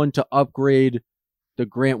in someone to upgrade the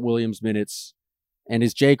Grant Williams minutes? And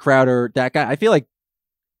is Jay Crowder that guy? I feel like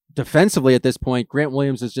defensively at this point, Grant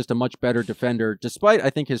Williams is just a much better defender, despite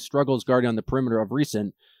I think his struggles guarding on the perimeter of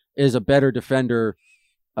recent, is a better defender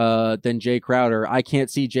than Jay Crowder. I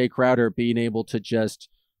can't see Jay Crowder being able to just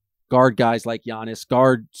guard guys like Giannis,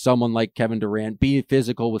 guard someone like Kevin Durant, be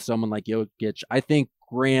physical with someone like Jokic. I think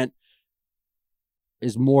Grant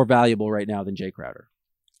is more valuable right now than Jay Crowder.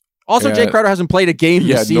 Also, Jay Crowder hasn't played a game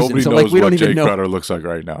this season, nobody so knows like we don't what even Jay know. Crowder looks like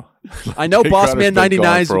right now. I know Bossman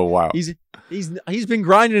 99 for a while. He's been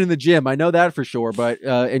grinding in the gym. I know that for sure, but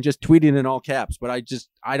and just tweeting in all caps. But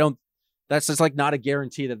I don't. That's just like not a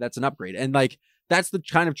guarantee that that's an upgrade. And like that's the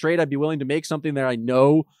kind of trade I'd be willing to make. Something that I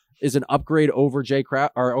know is an upgrade over Jay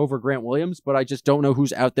Crowder or over Grant Williams, but I just don't know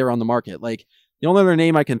who's out there on the market. Like the only other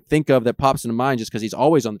name I can think of that pops into mind, just because he's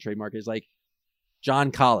always on the trade market, is like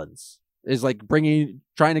John Collins. Is like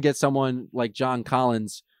trying to get someone like John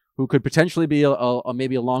Collins who could potentially be a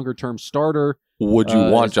maybe a longer term starter. Would you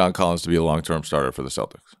want John Collins to be a long term starter for the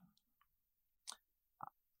Celtics?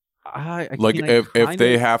 If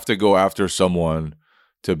they have to go after someone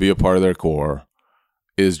to be a part of their core,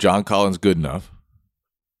 is John Collins good enough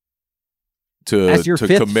to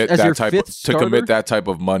commit that type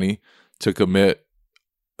of money, to commit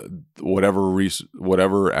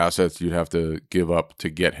whatever assets you'd have to give up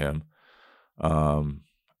to get him?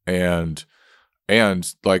 And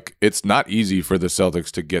like it's not easy for the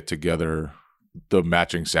Celtics to get together the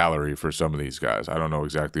matching salary for some of these guys. I don't know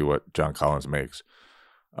exactly what John Collins makes.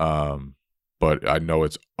 But I know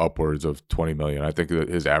it's upwards of $20 million. I think that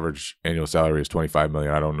his average annual salary is $25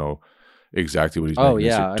 million. I don't know exactly what he's making.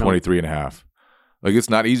 Yeah, 23 and a half. Like it's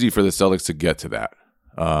not easy for the Celtics to get to that.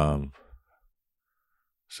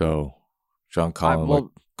 So John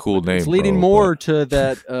Collins, cool name. It's leading more to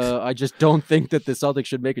that. I just don't think that the Celtics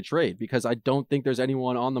should make a trade because I don't think there's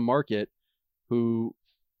anyone on the market who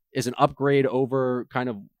is an upgrade over kind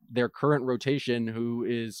of their current rotation who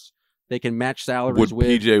is they can match salaries with. Would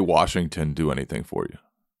PJ Washington do anything for you?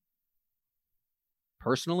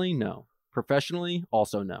 Personally, no. Professionally,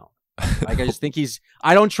 also no. Like I just think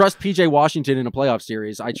I don't trust PJ Washington in a playoff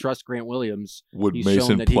series. I trust Grant Williams. Would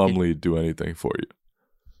Mason Plumlee do anything for you?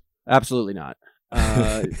 Absolutely not.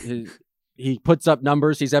 He puts up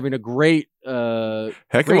numbers. He's having a great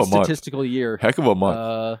statistical year. Heck of a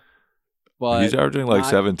month. But he's averaging like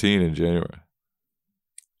 17 in January.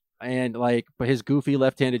 And but his goofy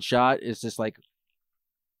left-handed shot is just like,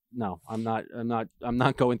 no, I'm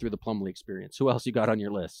not going through the Plumlee experience. Who else you got on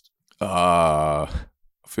your list? I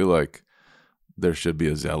feel like there should be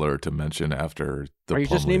a Zeller to mention after the. Are you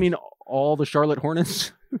just naming all the Charlotte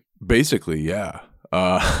Hornets? Basically, yeah.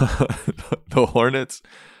 The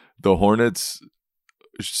Hornets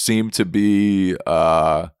seem to be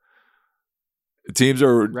teams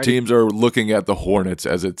are looking at the Hornets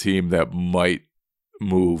as a team that might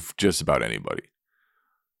move just about anybody.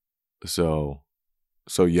 So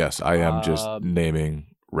yes, I am just naming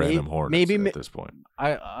random Hornets at this point.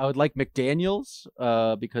 I would like McDaniels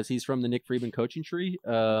because he's from the Nick Friedman coaching tree,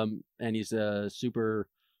 and he's super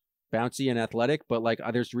bouncy and athletic. But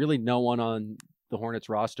there's really no one on the Hornets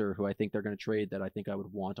roster who I think they're going to trade that I think I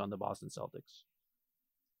would want on the Boston Celtics.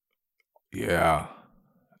 Yeah,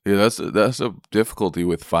 Yeah, that's a difficulty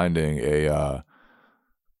with finding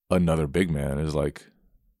another big man. Is like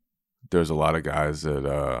there's a lot of guys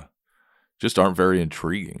that just aren't very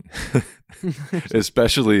intriguing,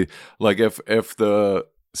 especially like if the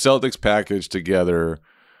Celtics package together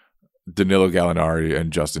Danilo Gallinari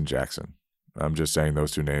and Justin Jackson. I'm just saying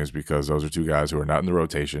those two names because those are two guys who are not in the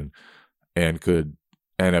rotation and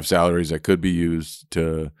have salaries that could be used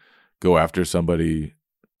to go after somebody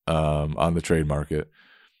on the trade market.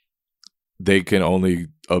 They can only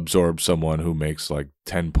absorb someone who makes like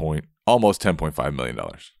almost $10.5 million,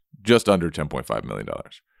 just under $10.5 million.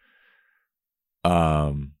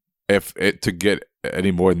 To get any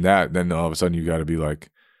more than that, then all of a sudden you got to be like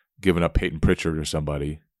giving up Peyton Pritchard or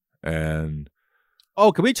somebody. And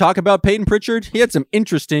can we talk about Peyton Pritchard? He had some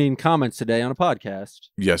interesting comments today on a podcast.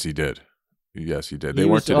 Yes, he did. They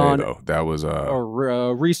weren't today though. That was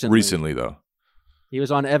recently though. He was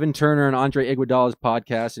on Evan Turner and Andre Iguodala's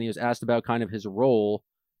podcast, and he was asked about kind of his role,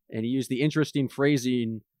 and he used the interesting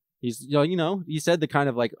phrasing. He said the kind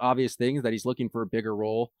of like obvious things that he's looking for a bigger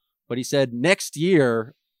role, but he said next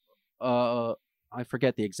year, I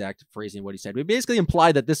forget the exact phrasing what he said. He basically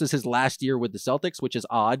implied that this is his last year with the Celtics, which is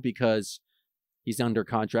odd because he's under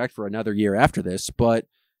contract for another year after this, but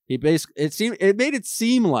it made it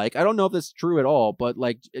seem like, I don't know if this is true at all, but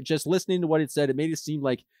like just listening to what it said, it made it seem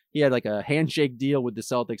like he had like a handshake deal with the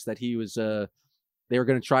Celtics that he was, they were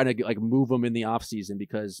going to try to like move him in the offseason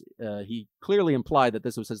because he clearly implied that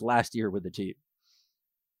this was his last year with the team.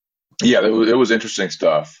 Yeah, it was interesting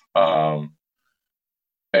stuff. And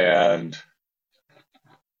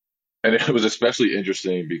it was especially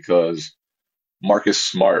interesting because Marcus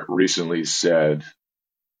Smart recently said,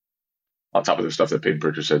 on top of the stuff that Peyton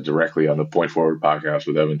Pritchard said directly on the Point Forward podcast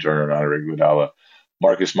with Evan Turner and Andre Iguodala,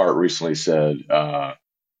 Marcus Smart recently said that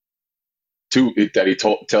he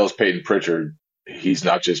tells Peyton Pritchard he's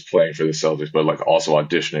not just playing for the Celtics, but like also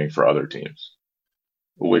auditioning for other teams,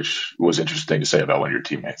 which was interesting to say about one of your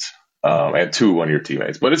teammates, and one of your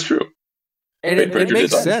teammates. But it's true, and it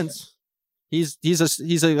makes sense. He's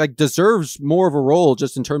like deserves more of a role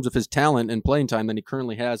just in terms of his talent and playing time than he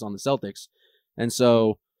currently has on the Celtics, and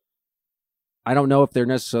so I don't know if they're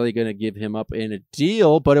necessarily going to give him up in a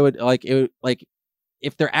deal, but it would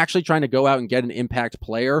if they're actually trying to go out and get an impact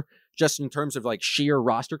player. Just in terms of like sheer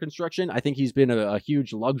roster construction, I think he's been a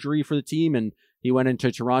huge luxury for the team, and he went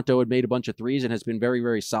into Toronto and made a bunch of threes and has been very,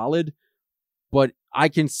 very solid. But I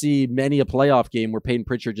can see many a playoff game where Peyton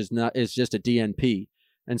Pritchard is just a DNP.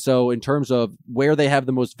 And so in terms of where they have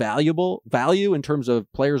the most value in terms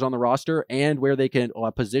of players on the roster and where they can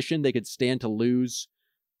position they could stand to lose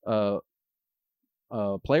a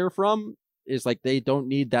player from is like they don't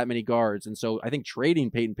need that many guards. And so I think trading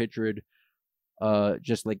Peyton Pritchard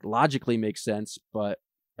just like logically makes sense, but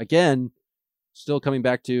again, still coming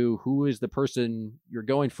back to who is the person you're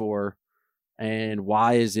going for, and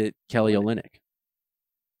why is it Kelly Olynyk?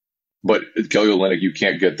 But Kelly Olynyk, you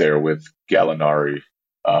can't get there with Gallinari,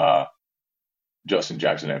 Justin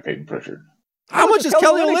Jackson, and Peyton Pritchard. How much is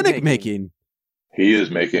Kelly Olynyk making? He is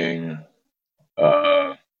making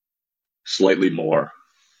slightly more.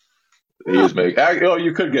 He is making. Oh,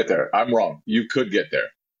 you could get there. I'm wrong. You could get there.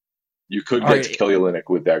 You could get to Kelly Olynyk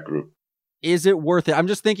with that group. Is it worth it? I'm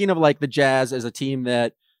just thinking of like the Jazz as a team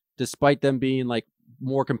that, despite them being like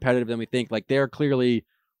more competitive than we think, like they're clearly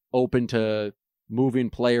open to moving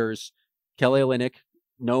players. Kelly Olynyk,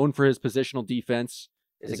 known for his positional defense,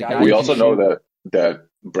 is a guy. We also know that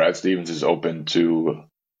Brad Stevens is open to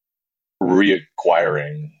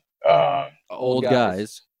reacquiring old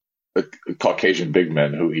guys, Caucasian big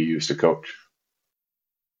men who he used to coach.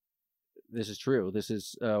 This is true. This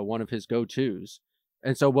is one of his go-tos.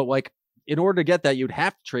 And so, but like, in order to get that, you'd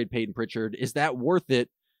have to trade Peyton Pritchard. Is that worth it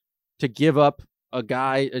to give up a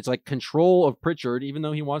guy? It's like control of Pritchard, even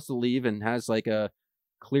though he wants to leave and has like a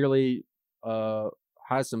clearly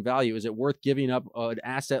has some value. Is it worth giving up an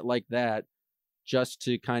asset like that just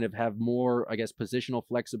to kind of have more, I guess, positional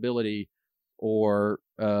flexibility, or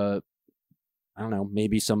I don't know,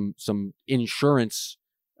 maybe some insurance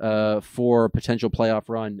for a potential playoff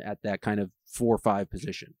run at that kind of 4 or 5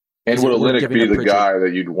 position? And would Olynyk be the guy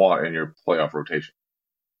that you'd want in your playoff rotation?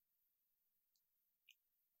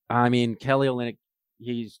 I mean, Kelly Olynyk,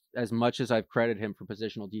 he's, as much as I've credited him for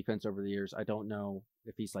positional defense over the years, I don't know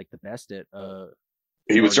if he's like the best at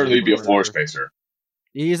he would certainly be a floor spacer.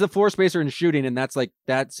 He's a floor spacer in shooting, and that's like,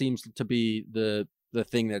 that seems to be the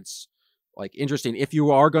thing that's like interesting. If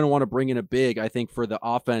you are going to want to bring in a big, I think for the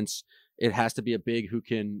offense, it has to be a big who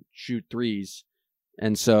can shoot threes.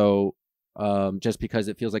 And so just because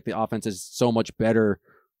it feels like the offense is so much better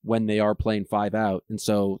when they are playing 5 out. And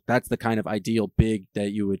so that's the kind of ideal big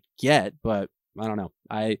that you would get. But I don't know.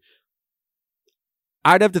 I'd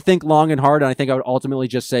have to think long and hard. And I think I would ultimately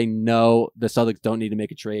just say, no, the Celtics don't need to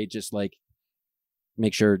make a trade. Just like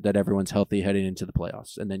make sure that everyone's healthy heading into the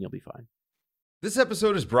playoffs, and then you'll be fine. This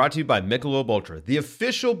episode is brought to you by Michelob Ultra, the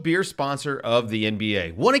official beer sponsor of the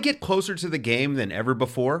NBA. Want to get closer to the game than ever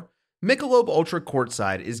before? Michelob Ultra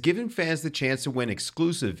Courtside is giving fans the chance to win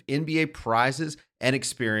exclusive NBA prizes and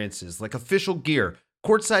experiences like official gear,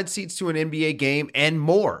 courtside seats to an NBA game, and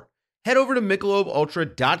more. Head over to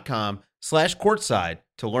MichelobUltra.com/courtside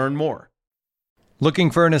to learn more. Looking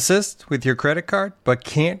for an assist with your credit card but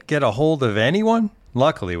can't get a hold of anyone?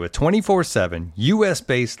 Luckily, with 24/7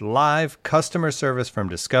 US-based live customer service from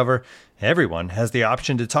Discover, everyone has the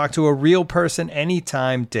option to talk to a real person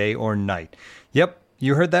anytime, day or night. Yep,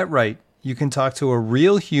 you heard that right. You can talk to a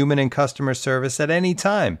real human in customer service at any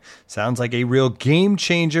time. Sounds like a real game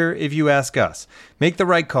changer if you ask us. Make the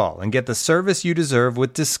right call and get the service you deserve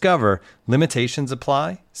with Discover. Limitations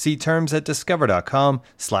apply. See terms at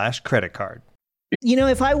discover.com/creditcard. You know,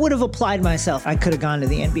 if I would have applied myself, I could have gone to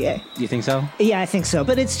the NBA. You think so? Yeah, I think so.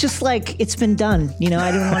 But it's just like, it's been done. You know,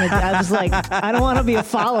 I didn't want to, I was like, I don't want to be a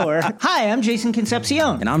follower. Hi, I'm Jason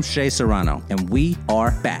Concepcion. And I'm Shea Serrano. And we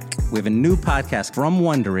are back. We have a new podcast from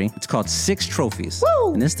Wondery. It's called Six Trophies.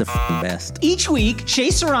 Woo! And it's the best. Each week,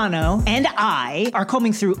 Shea Serrano and I are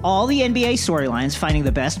combing through all the NBA storylines, finding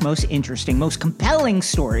the best, most interesting, most compelling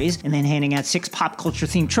stories, and then handing out 6 pop culture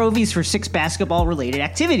themed trophies for 6 basketball related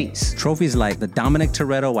activities. Trophies like the Dominic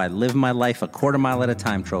Toretto I Live My Life a Quarter Mile at a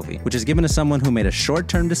Time trophy, which is given to someone who made a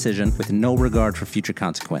short-term decision with no regard for future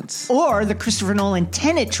consequence. Or the Christopher Nolan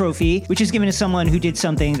Tenet trophy, which is given to someone who did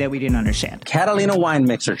something that we didn't understand. Catalina Wine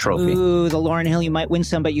Mixer trophy. Ooh, the Lauryn Hill You Might Win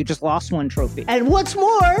Some, but you just lost one trophy. And what's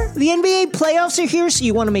more, the NBA playoffs are here, so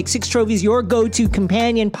you want to make 6 Trophies your go-to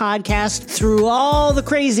companion podcast through all the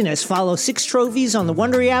craziness. Follow 6 Trophies on the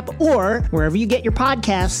Wondery app or wherever you get your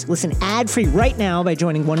podcasts. Listen ad-free right now by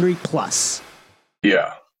joining Wondery Plus.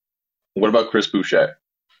 Yeah. What about Chris Boucher?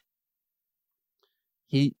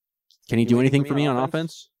 Can he do anything for me on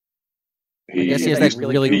offense? He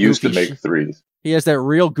used to make threes. He has that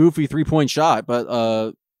real goofy 3-point shot,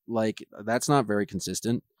 but like that's not very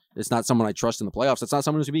consistent. It's not someone I trust in the playoffs. It's not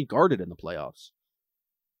someone who's going to be guarded in the playoffs.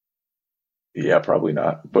 Yeah, probably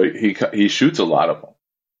not. But he shoots a lot of them.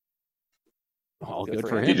 Oh, good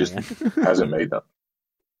for him. He just hasn't made them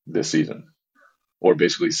this season. Or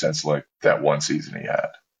basically since like that one season he had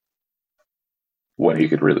when he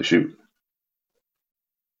could really shoot.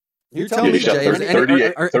 You're telling me he shot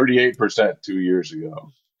 38% 2 years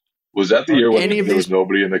ago. Was that the year when there was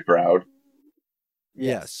nobody in the crowd?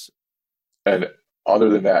 Yes. And other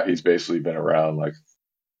than that, he's basically been around like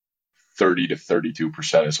 30 to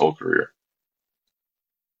 32% his whole career.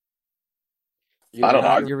 I don't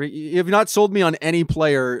know. You've not sold me on any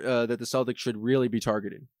player that the Celtics should really be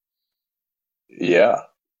targeting. Yeah.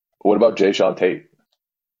 What about Jayshawn Tate?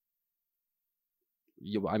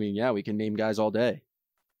 I mean, yeah, we can name guys all day.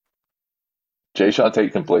 Jayshawn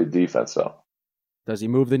Tate can play defense, though. Does he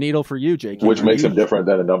move the needle for you, Jake? Which makes him different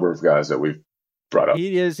than a number of guys that we've brought up.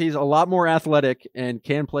 He's a lot more athletic and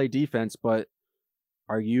can play defense, but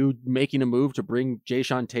are you making a move to bring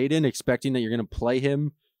Jayshawn Tate in, expecting that you're going to play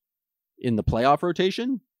him in the playoff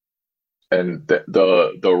rotation? And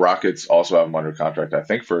the Rockets also have him under contract, I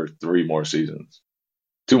think, for 3 more seasons.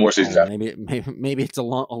 2 more seasons after. Maybe it's a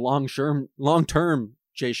long-term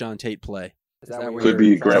Jayshawn Tate play. Could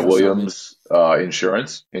be Grant Williams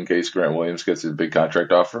insurance in case Grant Williams gets a big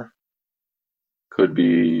contract offer. Could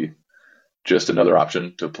be just another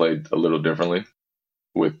option to play a little differently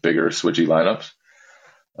with bigger switchy lineups.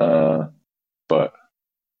 But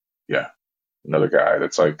yeah, another guy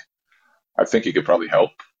that's like, I think he could probably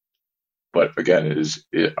help. But again,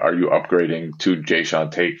 are you upgrading to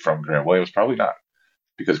Jayshawn Tate from Grant Williams? Probably not,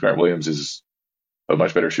 because Grant Williams is a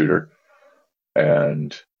much better shooter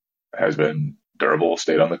and has been durable,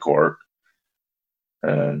 stayed on the court.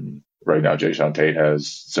 And right now, Jayshawn Tate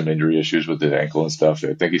has some injury issues with his ankle and stuff.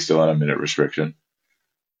 I think he's still on a minute restriction.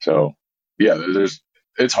 So, yeah,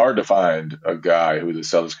 it's hard to find a guy who the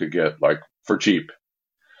Celtics could get like for cheap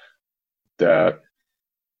that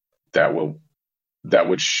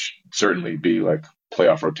would certainly be like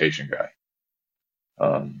playoff rotation guy.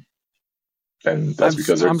 And that's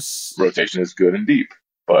because their rotation is good and deep.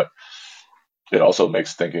 But it also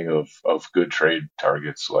makes thinking of good trade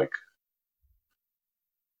targets like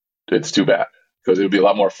it's too bad, because it would be a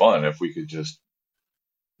lot more fun if we could just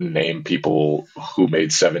name people who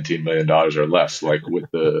made $17 million or less, like with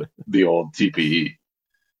the old TPE.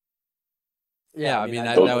 Yeah, I mean,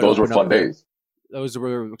 those were fun days. Those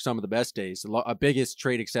were some of the best days. A biggest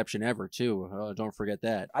trade exception ever, too. Don't forget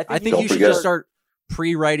that. I think you should just start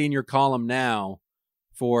pre-writing your column now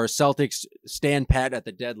for Celtics stand pat at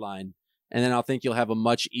the deadline, and then I think you'll have a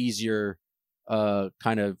much easier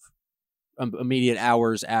kind of immediate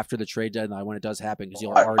hours after the trade deadline when it does happen. Because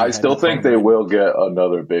you'll already. I still think they will get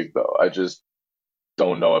another big, though. I just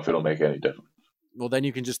don't know if it'll make any difference. Well, then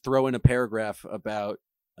you can just throw in a paragraph about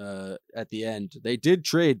at the end. They did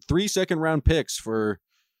trade 3 second-round picks for,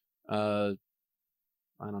 I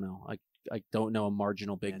don't know. I don't know a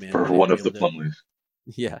marginal big man. For one of the Plumleys.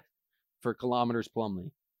 Yeah, for Kilometers Plumlee.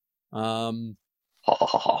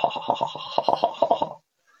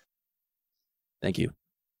 Thank you.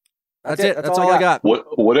 That's it. That's all I got.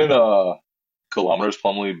 Wouldn't Kilometers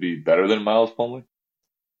Plumlee be better than Miles Plumlee?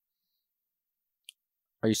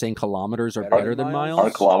 Are you saying kilometers are better than miles?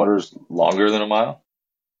 Aren't kilometers longer than a mile?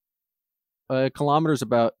 Kilometers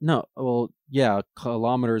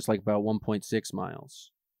kilometers like about 1.6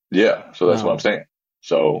 miles. Yeah, so that's what I'm saying.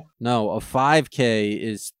 So no, a 5K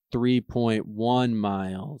is 3.1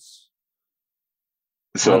 miles.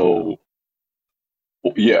 So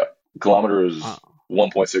yeah, kilometer is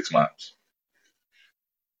 1.6 miles.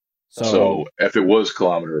 So if it was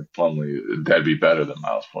Kilometer Plumlee, that'd be better than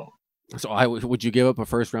Miles Plumlee. So would you give up a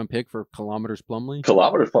first-round pick for Kilometers Plumlee?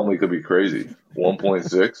 Kilometers Plumlee could be crazy.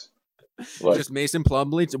 1.6. Just Mason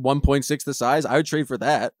Plumlee to 1.6 the size. I would trade for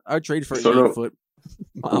that. I would trade for 8-foot.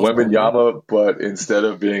 Wembanyama, but instead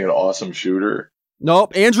of being an awesome shooter.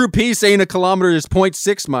 Nope. Andrew P. saying a kilometer is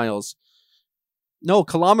 0.6 miles. No,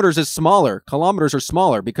 kilometers is smaller. Kilometers are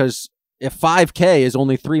smaller because if 5K is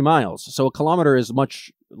only 3 miles, so a kilometer is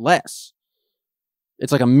much less.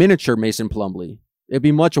 It's like a miniature Mason Plumlee. It'd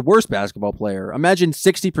be much a worse basketball player. Imagine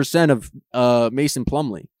 60% of Mason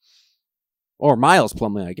Plumlee. Or Miles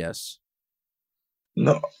Plumlee, I guess.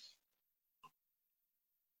 No.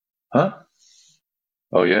 Huh?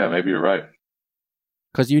 Oh, yeah, maybe you're right.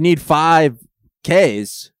 Because you need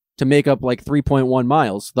 5Ks to make up like 3.1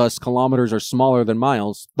 miles. Thus, kilometers are smaller than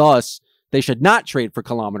miles. Thus, they should not trade for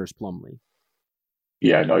Kilometers Plumlee.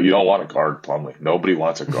 Yeah, no, you don't want to guard Plumlee. Nobody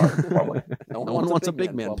wants a guard Plumlee. No one wants a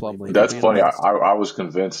big man Plumlee. That's funny. I was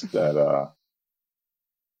convinced that I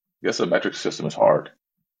guess the metric system is hard.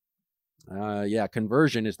 Yeah,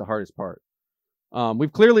 conversion is the hardest part. We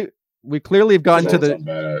clearly have gotten to the. I'm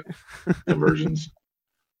bad at conversions.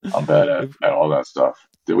 I'm bad at all that stuff.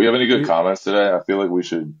 Did we have any good comments today? I feel like we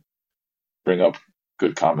should bring up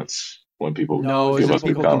good comments when people give us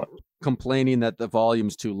good comments. Complaining that the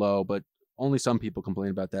volume's too low, but only some people complain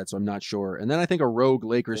about that, so I'm not sure. And then I think a rogue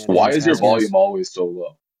Lakers fan. Why is your volume always so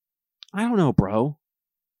low? I don't know, bro.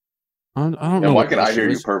 I don't know. Why can I hear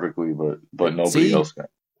you perfectly, but nobody else can?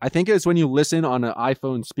 I think it's when you listen on an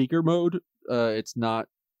iPhone speaker mode. It's not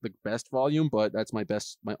the best volume, but that's my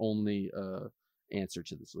only answer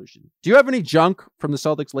to the solution. Do you have any junk from the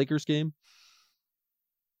Celtics Lakers game?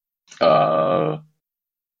 I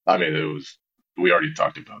mean, we already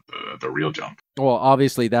talked about the real junk. Well,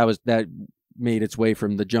 obviously that made its way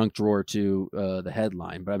from the junk drawer to the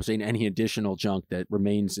headline, but I'm saying any additional junk that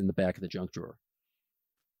remains in the back of the junk drawer.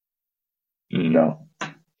 No.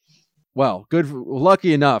 Well,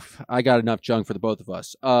 lucky enough, I got enough junk for the both of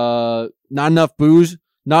us. Not enough booze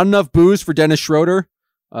for Dennis Schroeder.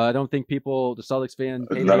 I don't think the Celtics fan,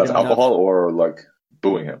 not enough alcohol or like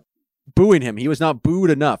booing him. Booing him. He was not booed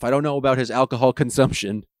enough. I don't know about his alcohol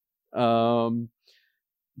consumption.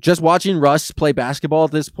 Just watching Russ play basketball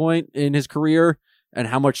at this point in his career and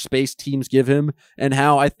how much space teams give him and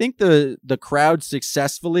how I think the crowd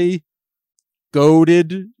successfully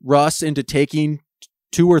goaded Russ into taking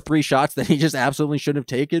 2 or 3 shots that he just absolutely shouldn't have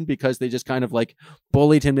taken because they just kind of like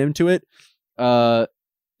bullied him into it.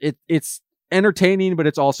 It's entertaining, but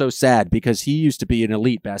it's also sad because he used to be an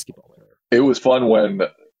elite basketball player. It was fun when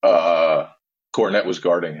Kornet was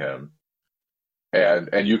guarding him.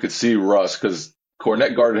 And you could see Russ, because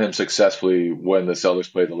Kornet guarded him successfully when the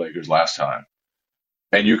Celtics played the Lakers last time.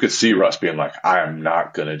 And you could see Russ being like, I am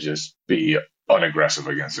not going to just be unaggressive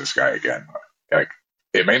against this guy again. Like,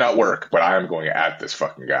 it may not work, but I am going at this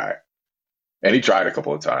fucking guy. And he tried a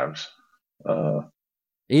couple of times.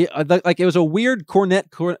 It was a weird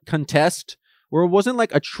Kornet contest where it wasn't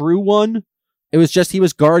like a true one. It was just he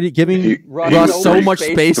was giving Russ so much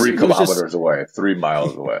space. 3 kilometers away, 3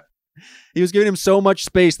 miles away. He was giving him so much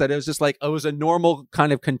space that it was just like, it was a normal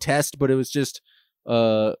kind of contest, but it was just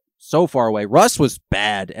so far away. Russ was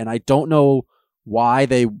bad, and I don't know why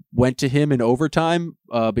they went to him in overtime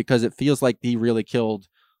because it feels like he really killed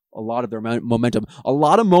a lot of their momentum. A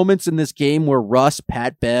lot of moments in this game where Russ,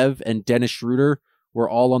 Pat Bev, and Dennis Schroeder were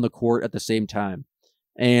all on the court at the same time.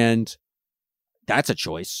 And that's a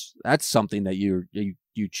choice. That's something that you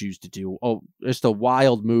choose to do. Oh, just a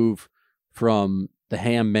wild move from the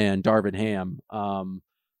Ham man, Darvin Ham.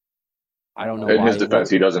 I don't know. In his defense,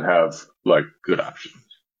 he doesn't have like good options.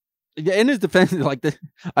 In his defense, like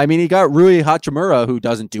he got Rui Hachimura, who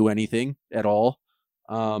doesn't do anything at all.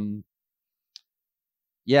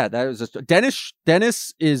 Yeah, that was just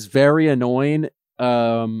Dennis is very annoying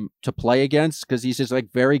to play against because he's just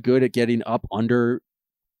like very good at getting up under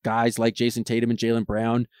guys like Jason Tatum and Jaylen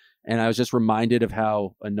Brown. And I was just reminded of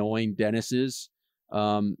how annoying Dennis is.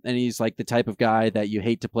 And he's like the type of guy that you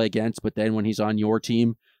hate to play against, but then when he's on your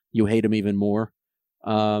team, you hate him even more.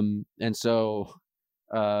 And so,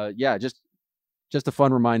 just a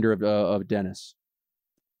fun reminder of Dennis.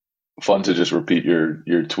 Fun to just repeat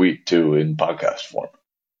your tweet too in podcast form.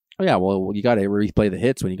 Oh yeah, well you got to replay the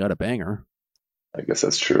hits when you got a banger. I guess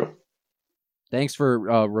that's true. Thanks for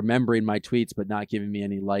remembering my tweets, but not giving me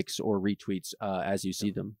any likes or retweets as you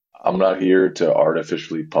see them. I'm not here to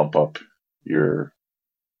artificially pump up your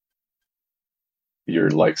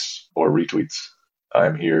likes or retweets.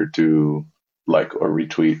 I'm here to like or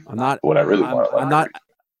retweet what I really want to like.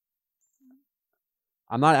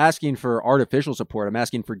 I'm not asking for artificial support. I'm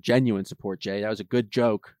asking for genuine support, Jay. That was a good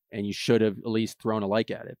joke, and you should have at least thrown a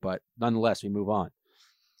like at it. But nonetheless, we move on.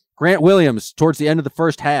 Grant Williams, towards the end of the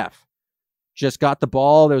first half, just got the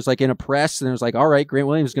ball. There was like in a press, and it was like, all right, Grant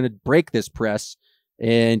Williams is going to break this press.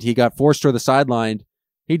 And he got forced to the sideline.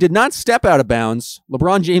 He did not step out of bounds.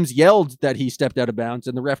 LeBron James yelled that he stepped out of bounds,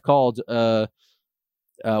 and the ref called,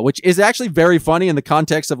 which is actually very funny in the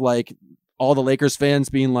context of like all the Lakers fans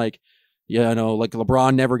being like, like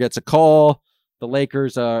LeBron never gets a call. The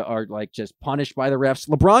Lakers are like just punished by the refs.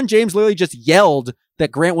 LeBron James literally just yelled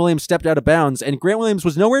that Grant Williams stepped out of bounds, and Grant Williams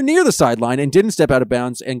was nowhere near the sideline and didn't step out of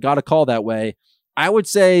bounds and got a call that way. I would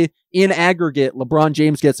say in aggregate, LeBron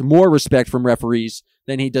James gets more respect from referees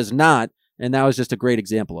than he does not, and that was just a great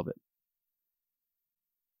example of it.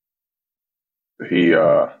 He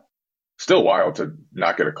still wild to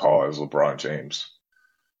not get a call as LeBron James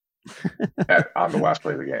on the last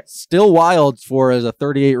play of the game. Still wild for as a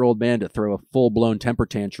 38-year-old man to throw a full-blown temper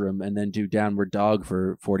tantrum and then do downward dog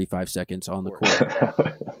for 45 seconds on the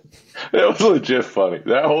court. It was legit funny.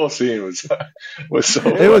 That whole scene was so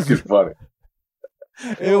fucking funny.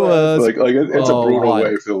 It was like it's a brutal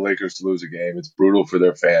way for the Lakers to lose a game. It's brutal for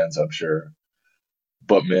their fans, I'm sure.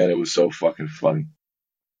 But man, it was so fucking funny.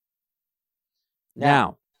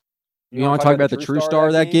 Now, you want to talk about the true star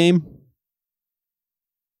of that game?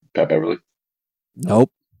 Pat Beverly?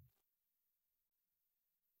 Nope.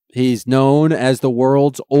 He's known as the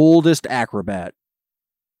world's oldest acrobat.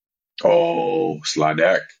 Oh,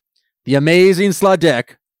 Sladek. The amazing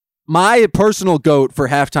Sladek. My personal GOAT for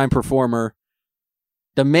halftime performer.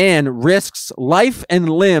 The man risks life and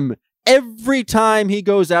limb every time he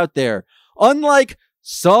goes out there. Unlike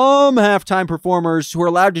some halftime performers who are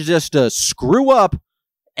allowed to just screw up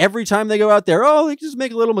every time they go out there. Oh, they just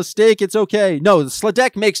make a little mistake. It's okay. No, the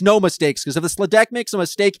Sladek makes no mistakes, because if the Sladek makes a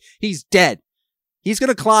mistake, he's dead. He's going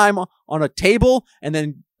to climb on a table and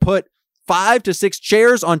then put 5 to 6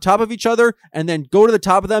 chairs on top of each other and then go to the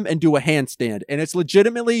top of them and do a handstand. And it's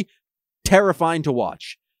legitimately terrifying to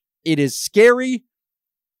watch. It is scary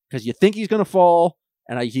because you think he's going to fall,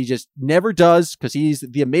 and he just never does, because he's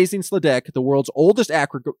the amazing Sladek, the world's oldest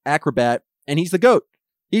acrobat, and he's the GOAT.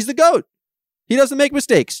 He's the GOAT. He doesn't make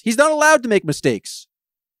mistakes. He's not allowed to make mistakes.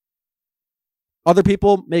 Other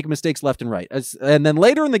people make mistakes left and right. And then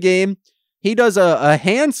later in the game, he does a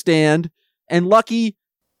handstand, and Lucky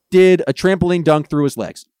did a trampoline dunk through his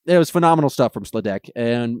legs. It was phenomenal stuff from Sladek,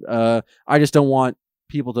 and I just don't want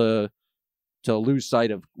people to lose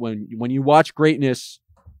sight of when you watch greatness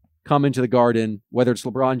come into the Garden, whether it's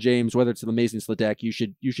LeBron James, whether it's the amazing Sladek, you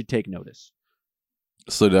should take notice.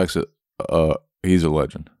 Sladek's he's a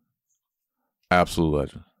legend. Absolute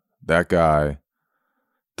legend. That guy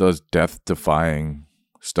does death-defying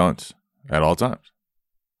stunts at all times.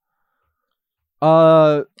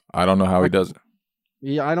 I don't know how he does it.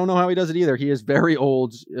 Yeah, I don't know how he does it either. He is very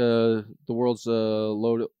old, the world's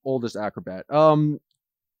oldest acrobat. Al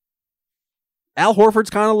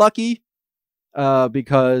Horford's kind of lucky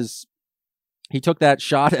because he took that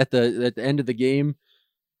shot at the end of the game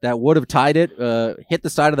that would have tied it, hit the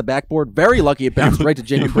side of the backboard. Very lucky it bounced right to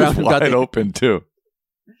Jaylen Brown. Who got open, too.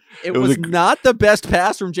 It was not the best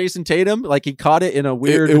pass from Jason Tatum. Like, he caught it in a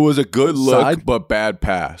weird It was a good look, side. But bad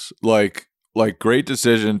pass. Like great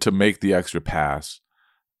decision to make the extra pass,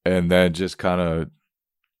 and then just kind of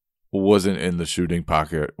wasn't in the shooting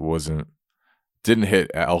pocket, didn't hit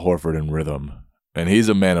Al Horford in rhythm. And he's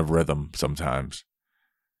a man of rhythm sometimes.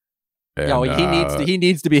 And, he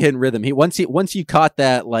needs to be hitting rhythm. Once he caught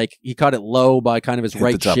that, like he caught it low by kind of his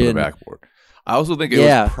right the top shin. Of the backboard. I also think it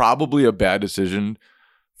was probably a bad decision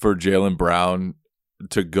for Jaylen Brown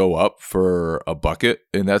to go up for a bucket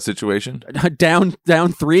in that situation. down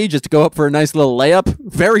 3 just to go up for a nice little layup.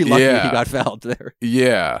 Very lucky he got fouled there.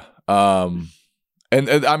 Yeah. And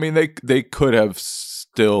I mean they could have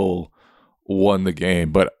still won the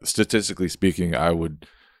game, but statistically speaking, I would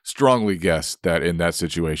strongly guess that in that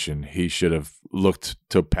situation he should have looked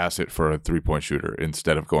to pass it for a 3-point shooter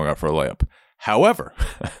instead of going up for a layup. However,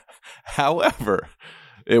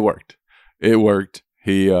 it worked.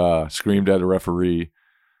 He screamed at a referee,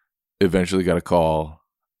 eventually got a call,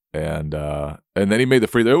 and then he made the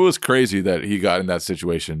free throw. It was crazy that he got in that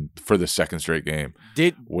situation for the second straight game.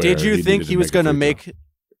 Did you think he was going to make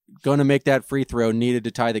that free throw, needed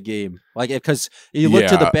to tie the game? Like, because you looked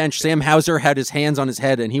to the bench, Sam Hauser had his hands on his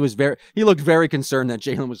head, and he looked very concerned that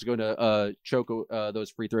Jaylen was going to choke those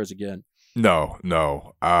free throws again. No.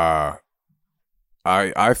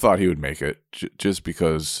 I thought he would make it just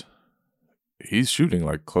because he's shooting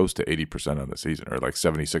like close to 80% on the season, or like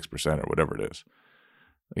 76% or whatever it is.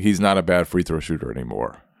 He's not a bad free throw shooter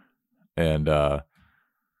anymore. And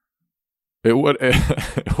it would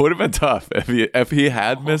have been tough if he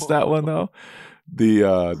had missed that one though.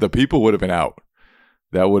 The people would have been out.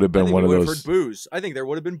 That would have been one of those. Heard boos. I think there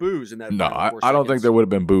would have been boos in that. No, I don't think there would have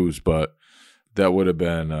been boos, but that would have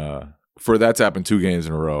been for that to happen 2 games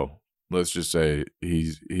in a row. Let's just say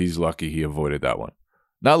he's lucky he avoided that one.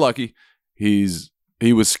 Not lucky.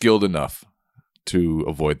 He was skilled enough to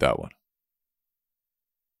avoid that one.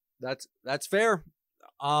 That's fair.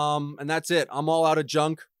 And that's it. I'm all out of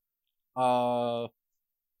junk. I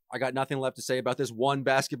got nothing left to say about this one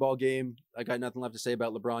basketball game. I got nothing left to say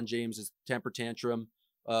about LeBron James's temper tantrum.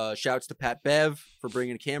 Shouts to Pat Bev for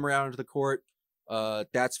bringing a camera out into the court.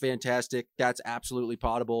 That's fantastic. That's absolutely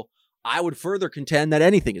potable. I would further contend that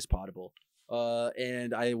anything is potable.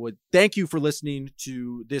 And I would thank you for listening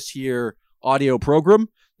to this here audio program.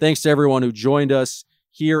 Thanks to everyone who joined us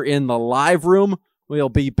here in the live room. We'll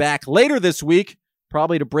be back later this week,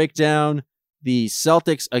 probably to break down the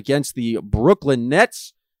Celtics against the Brooklyn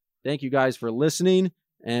Nets. Thank you guys for listening,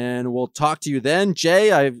 and we'll talk to you then.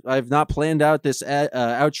 Jay, I've not planned out this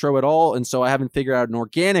outro at all, and so I haven't figured out an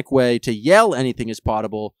organic way to yell anything is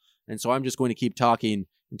potable, and so I'm just going to keep talking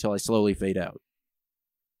until I slowly fade out.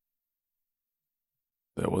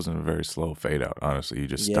 That wasn't a very slow fade out, honestly. You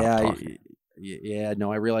just stopped talking.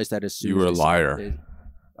 No, I realized that as soon as you were a liar and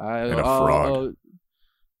a fraud.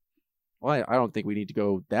 Well, I don't think we need to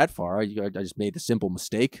go that far. I just made the simple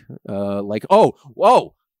mistake.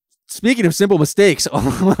 Speaking of simple mistakes,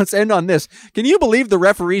 let's end on this. Can you believe the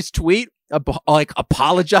referee's tweet,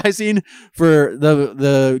 apologizing for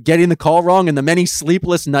the getting the call wrong and the many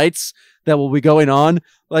sleepless nights that will be going on?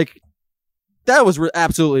 Like, that was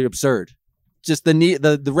absolutely absurd. Just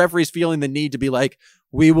the referees feeling the need to be like,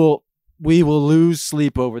 we will lose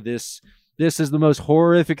sleep over this. This is the most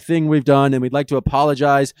horrific thing we've done, and we'd like to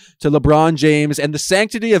apologize to LeBron James and the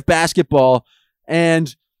sanctity of basketball,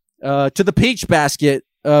 and to the peach basket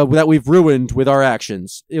that we've ruined with our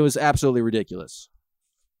actions. It was absolutely ridiculous.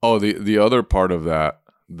 Oh, the other part of that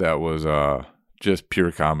was just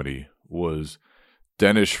pure comedy was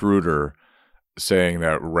Dennis Schroeder saying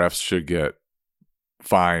that refs should get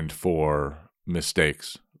fined for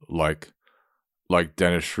mistakes, like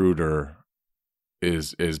Dennis Schroeder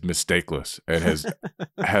is mistakeless and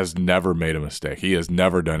has never made a mistake. He has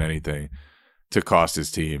never done anything to cost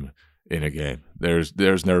his team in a game. There's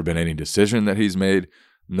never been any decision that he's made,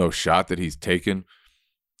 no shot that he's taken,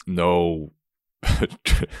 no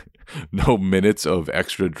minutes of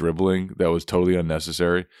extra dribbling that was totally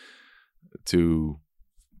unnecessary. So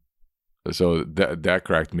that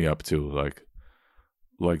cracked me up too.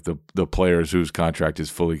 Like the players whose contract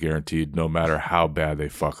is fully guaranteed, no matter how bad they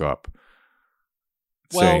fuck up.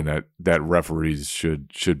 Saying that referees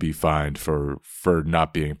should be fined for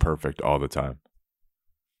not being perfect all the time.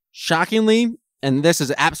 Shockingly, and this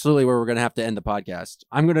is absolutely where we're going to have to end the podcast,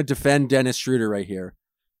 I'm going to defend Dennis Schroeder right here,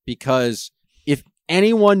 because if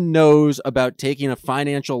anyone knows about taking a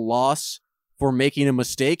financial loss for making a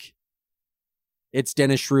mistake, it's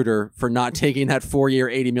Dennis Schroeder for not taking that 4-year,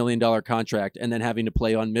 $80 million contract and then having to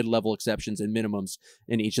play on mid-level exceptions and minimums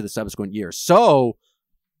in each of the subsequent years. So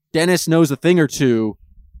Dennis knows a thing or two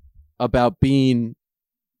about being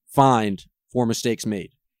fined for mistakes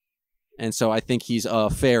made. And so I think he's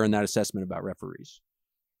fair in that assessment about referees.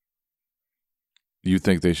 You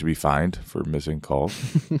think they should be fined for missing calls?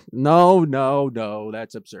 No,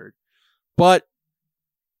 that's absurd. But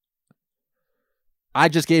I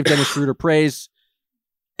just gave Dennis Schroeder praise.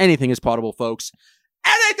 Anything is potable, folks.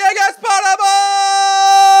 Anything is potable!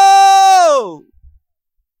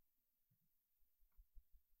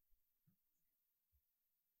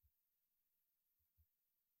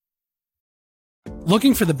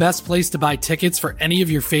 Looking for the best place to buy tickets for any of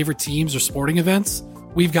your favorite teams or sporting events?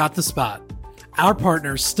 We've got the spot. Our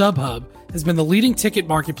partner, StubHub, has been the leading ticket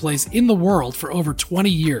marketplace in the world for over 20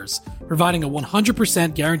 years, providing a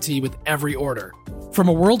 100% guarantee with every order. From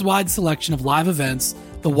a worldwide selection of live events,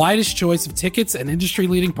 the widest choice of tickets and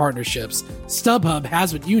industry-leading partnerships, StubHub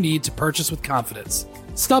has what you need to purchase with confidence.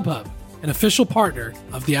 StubHub, an official partner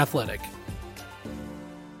of The Athletic.